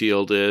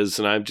minefield is,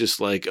 and I'm just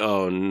like,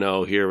 oh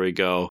no, here we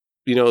go.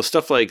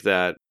 Stuff like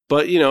that.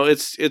 But,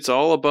 it's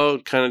all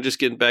about kind of just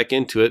getting back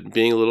into it,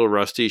 being a little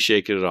rusty,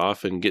 shaking it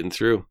off and getting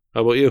through.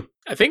 How about you?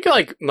 I think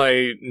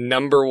my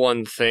number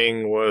one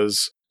thing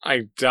was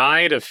I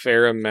died a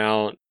fair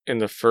amount in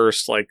the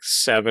first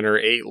 7 or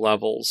 8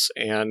 levels.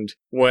 And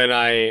when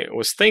I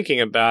was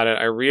thinking about it,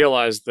 I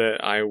realized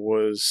that I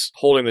was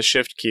holding the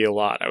shift key a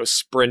lot. I was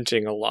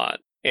sprinting a lot.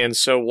 And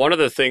so one of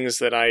the things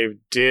that I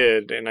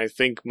did, and I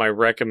think my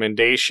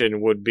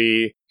recommendation would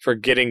be for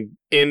getting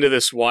into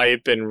this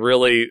wipe and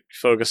really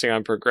focusing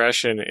on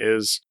progression,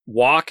 is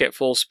walk at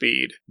full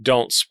speed,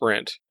 don't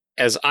sprint.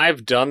 As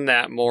I've done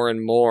that more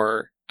and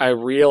more, I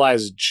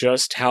realize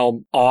just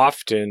how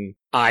often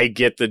I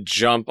get the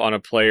jump on a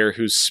player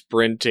who's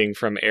sprinting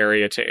from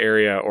area to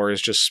area or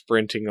is just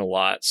sprinting a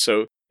lot.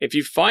 So if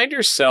you find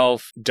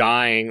yourself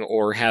dying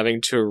or having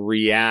to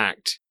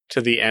react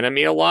to the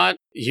enemy a lot,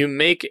 you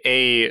make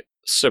a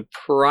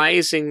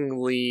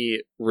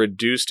surprisingly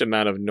reduced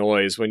amount of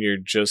noise when you're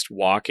just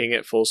walking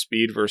at full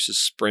speed versus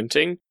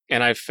sprinting.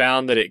 And I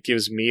found that it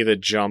gives me the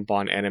jump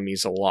on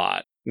enemies a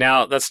lot.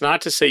 Now, that's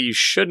not to say you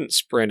shouldn't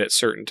sprint at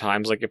certain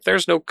times. If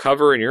there's no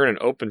cover and you're in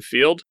an open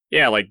field,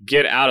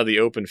 get out of the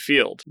open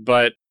field.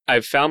 But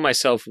I've found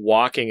myself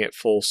walking at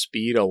full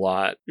speed a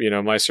lot.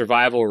 My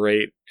survival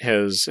rate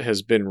has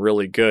been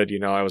really good.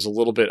 I was a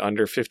little bit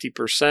under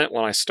 50%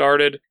 when I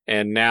started,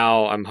 and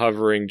now I'm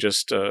hovering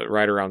just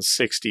right around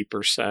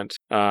 60%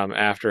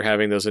 after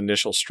having those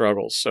initial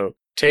struggles. So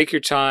take your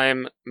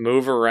time,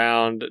 move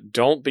around,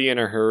 don't be in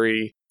a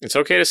hurry. It's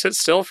okay to sit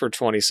still for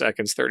 20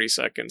 seconds, 30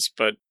 seconds,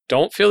 but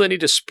don't feel the need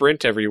to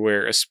sprint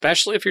everywhere,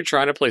 especially if you're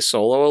trying to play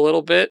solo a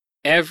little bit.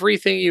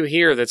 Everything you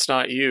hear that's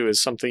not you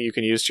is something you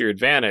can use to your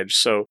advantage.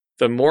 So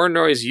the more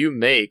noise you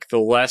make, the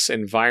less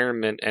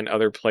environment and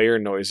other player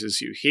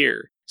noises you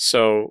hear.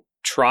 So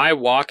try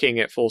walking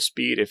at full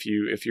speed if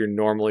you're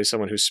normally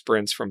someone who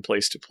sprints from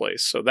place to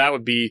place. So that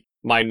would be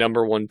my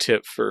number one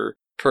tip for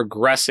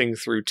progressing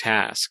through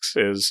tasks,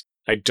 is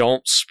I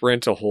don't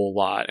sprint a whole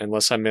lot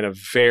unless I'm in a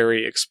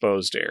very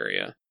exposed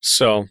area.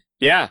 So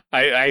yeah,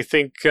 I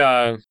think,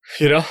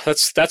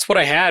 that's what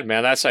I had,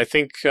 man. I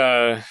think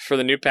for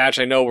the new patch,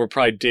 I know we'll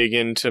probably dig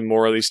into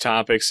more of these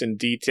topics in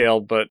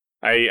detail, but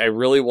I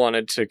really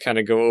wanted to kind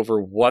of go over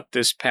what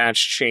this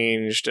patch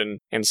changed and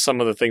some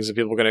of the things that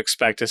people are going to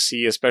expect to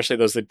see, especially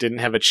those that didn't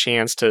have a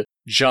chance to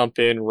jump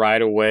in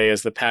right away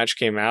as the patch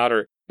came out.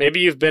 Or maybe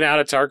you've been out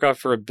of Tarkov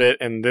for a bit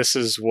and this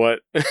is what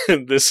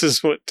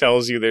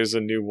tells you there's a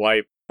new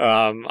wipe.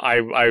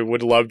 I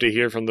would love to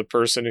hear from the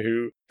person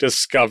who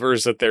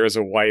discovers that there is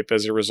a wipe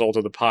as a result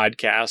of the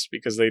podcast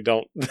because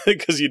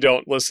you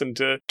don't listen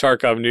to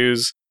Tarkov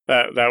news.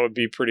 That would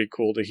be pretty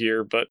cool to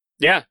hear. But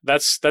yeah,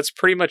 that's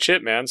pretty much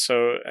it, man.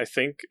 So I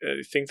think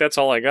that's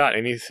all I got.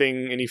 Any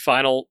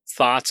final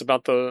thoughts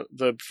about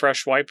the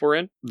fresh wipe we're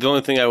in? The only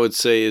thing I would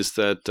say is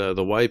that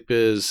the wipe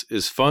is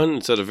fun.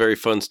 It's at a very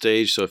fun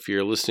stage. So if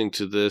you're listening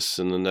to this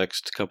in the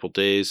next couple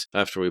days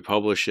after we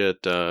publish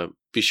it,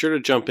 be sure to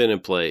jump in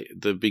and play.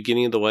 The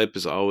beginning of the wipe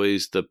is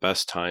always the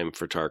best time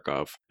for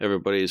Tarkov.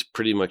 Everybody is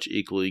pretty much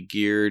equally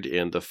geared,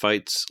 and the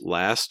fights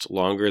last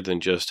longer than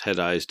just head,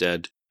 eyes,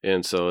 dead.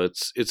 And so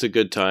it's a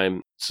good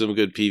time, some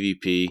good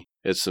PvP.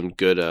 It's some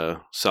good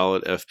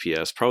solid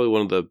FPS. Probably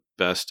one of the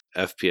best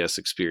FPS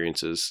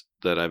experiences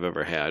that I've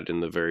ever had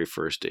in the very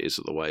first days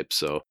of the wipe.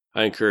 So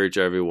I encourage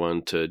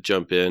everyone to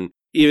jump in.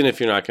 Even if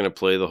you're not going to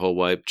play the whole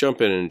wipe,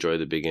 jump in and enjoy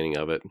the beginning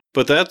of it.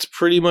 But that's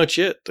pretty much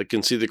it. I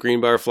can see the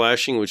green bar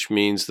flashing, which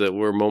means that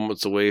we're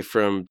moments away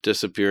from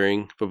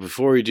disappearing. But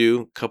before we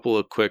do, a couple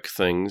of quick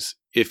things.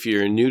 If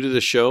you're new to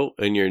the show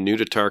and you're new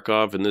to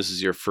Tarkov and this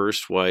is your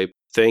first wipe,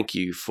 thank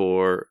you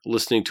for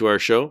listening to our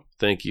show.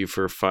 Thank you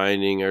for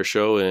finding our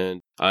show,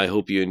 and I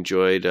hope you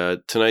enjoyed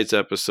tonight's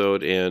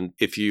episode. And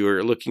if you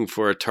are looking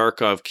for a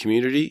Tarkov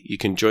community, you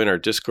can join our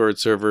Discord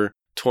server.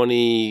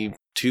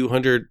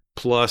 2,200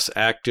 plus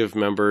active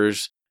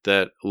members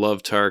that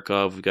love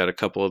Tarkov. We've got a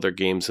couple other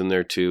games in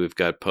there too. We've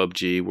got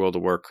PUBG, World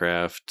of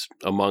Warcraft,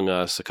 Among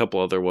Us, a couple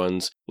other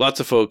ones. Lots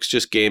of folks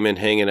just gaming,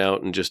 hanging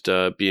out, and just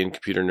being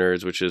computer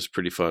nerds, which is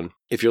pretty fun.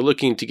 If you're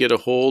looking to get a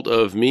hold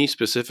of me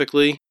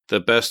specifically, the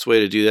best way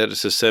to do that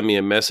is to send me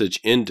a message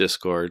in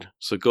Discord.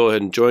 So go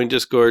ahead and join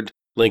Discord.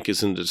 Link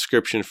is in the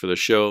description for the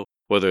show,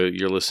 whether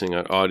you're listening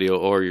on audio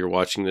or you're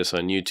watching this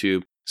on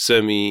YouTube.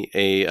 Send me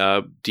a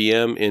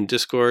DM in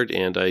Discord,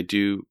 and I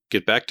do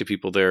get back to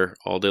people there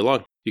all day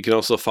long. You can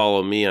also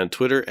follow me on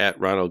Twitter at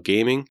Ronald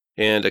Gaming,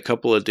 and a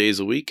couple of days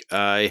a week,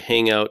 I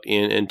hang out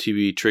in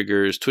MTB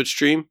Trigger's Twitch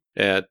stream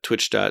at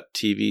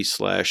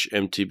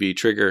twitch.tv/MTB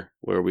Trigger,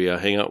 where we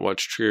hang out and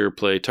watch Trigger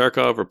play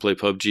Tarkov or play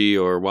PUBG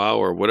or WoW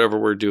or whatever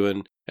we're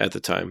doing at the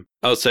time.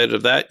 Outside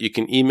of that, you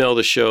can email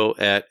the show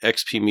at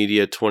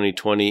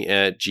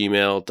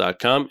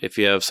xpmedia2020@gmail.com if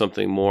you have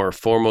something more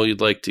formal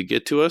you'd like to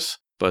get to us.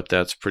 But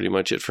that's pretty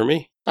much it for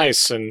me.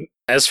 Nice. And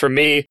as for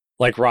me,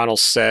 like Ronald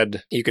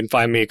said, you can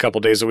find me a couple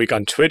days a week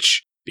on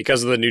Twitch.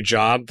 Because of the new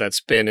job,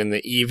 that's been in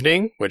the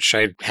evening, which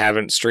I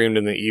haven't streamed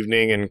in the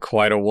evening in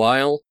quite a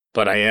while.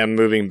 But I am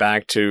moving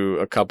back to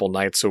a couple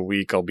nights a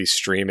week I'll be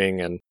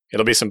streaming, and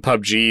it'll be some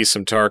PUBG,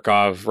 some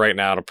Tarkov. Right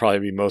now, it'll probably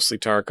be mostly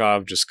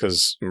Tarkov just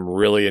because I'm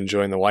really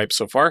enjoying the wipe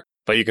so far.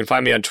 But you can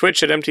find me on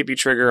Twitch at MTB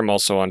Trigger. I'm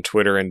also on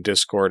Twitter and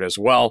Discord as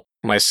well.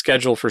 My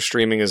schedule for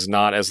streaming is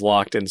not as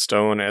locked in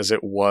stone as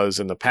it was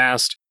in the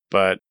past,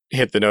 but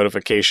hit the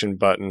notification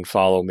button,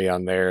 follow me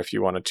on there if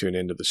you want to tune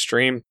into the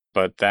stream.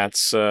 But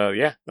that's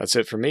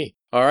it for me.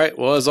 All right.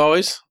 Well, as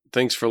always,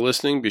 thanks for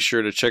listening. Be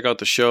sure to check out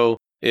the show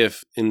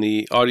if in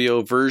the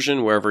audio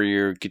version, wherever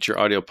you get your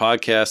audio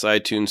podcasts,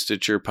 iTunes,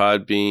 Stitcher,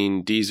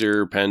 Podbean,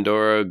 Deezer,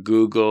 Pandora,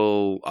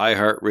 Google,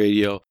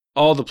 iHeartRadio,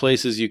 all the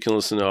places you can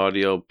listen to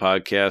audio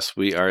podcasts,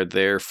 we are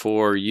there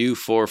for you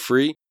for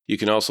free. You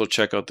can also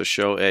check out the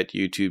show at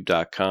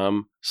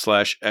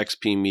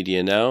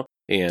youtube.com/xpmedianow.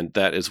 And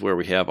that is where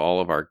we have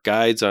all of our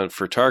guides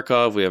for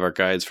Tarkov. We have our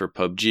guides for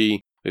PUBG.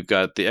 We've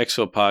got the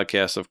Exfil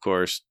podcast, of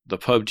course, the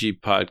PUBG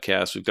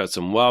podcast. We've got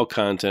some WoW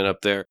content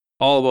up there,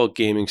 all about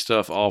gaming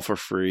stuff, all for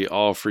free,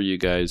 all for you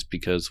guys,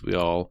 because we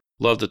all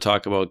love to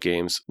talk about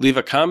games. Leave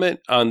a comment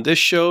on this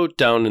show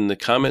down in the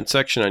comment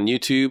section on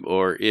YouTube,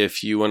 or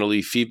if you want to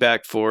leave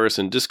feedback for us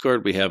in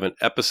Discord, we have an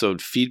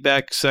episode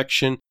feedback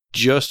section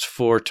just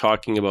for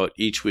talking about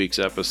each week's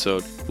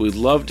episode. We'd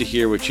love to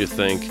hear what you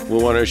think. We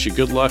want to wish you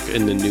good luck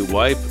in the new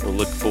wipe. We'll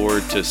look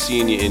forward to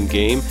seeing you in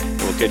game,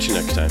 and we'll catch you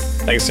next time.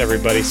 Thanks,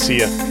 everybody.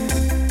 See ya.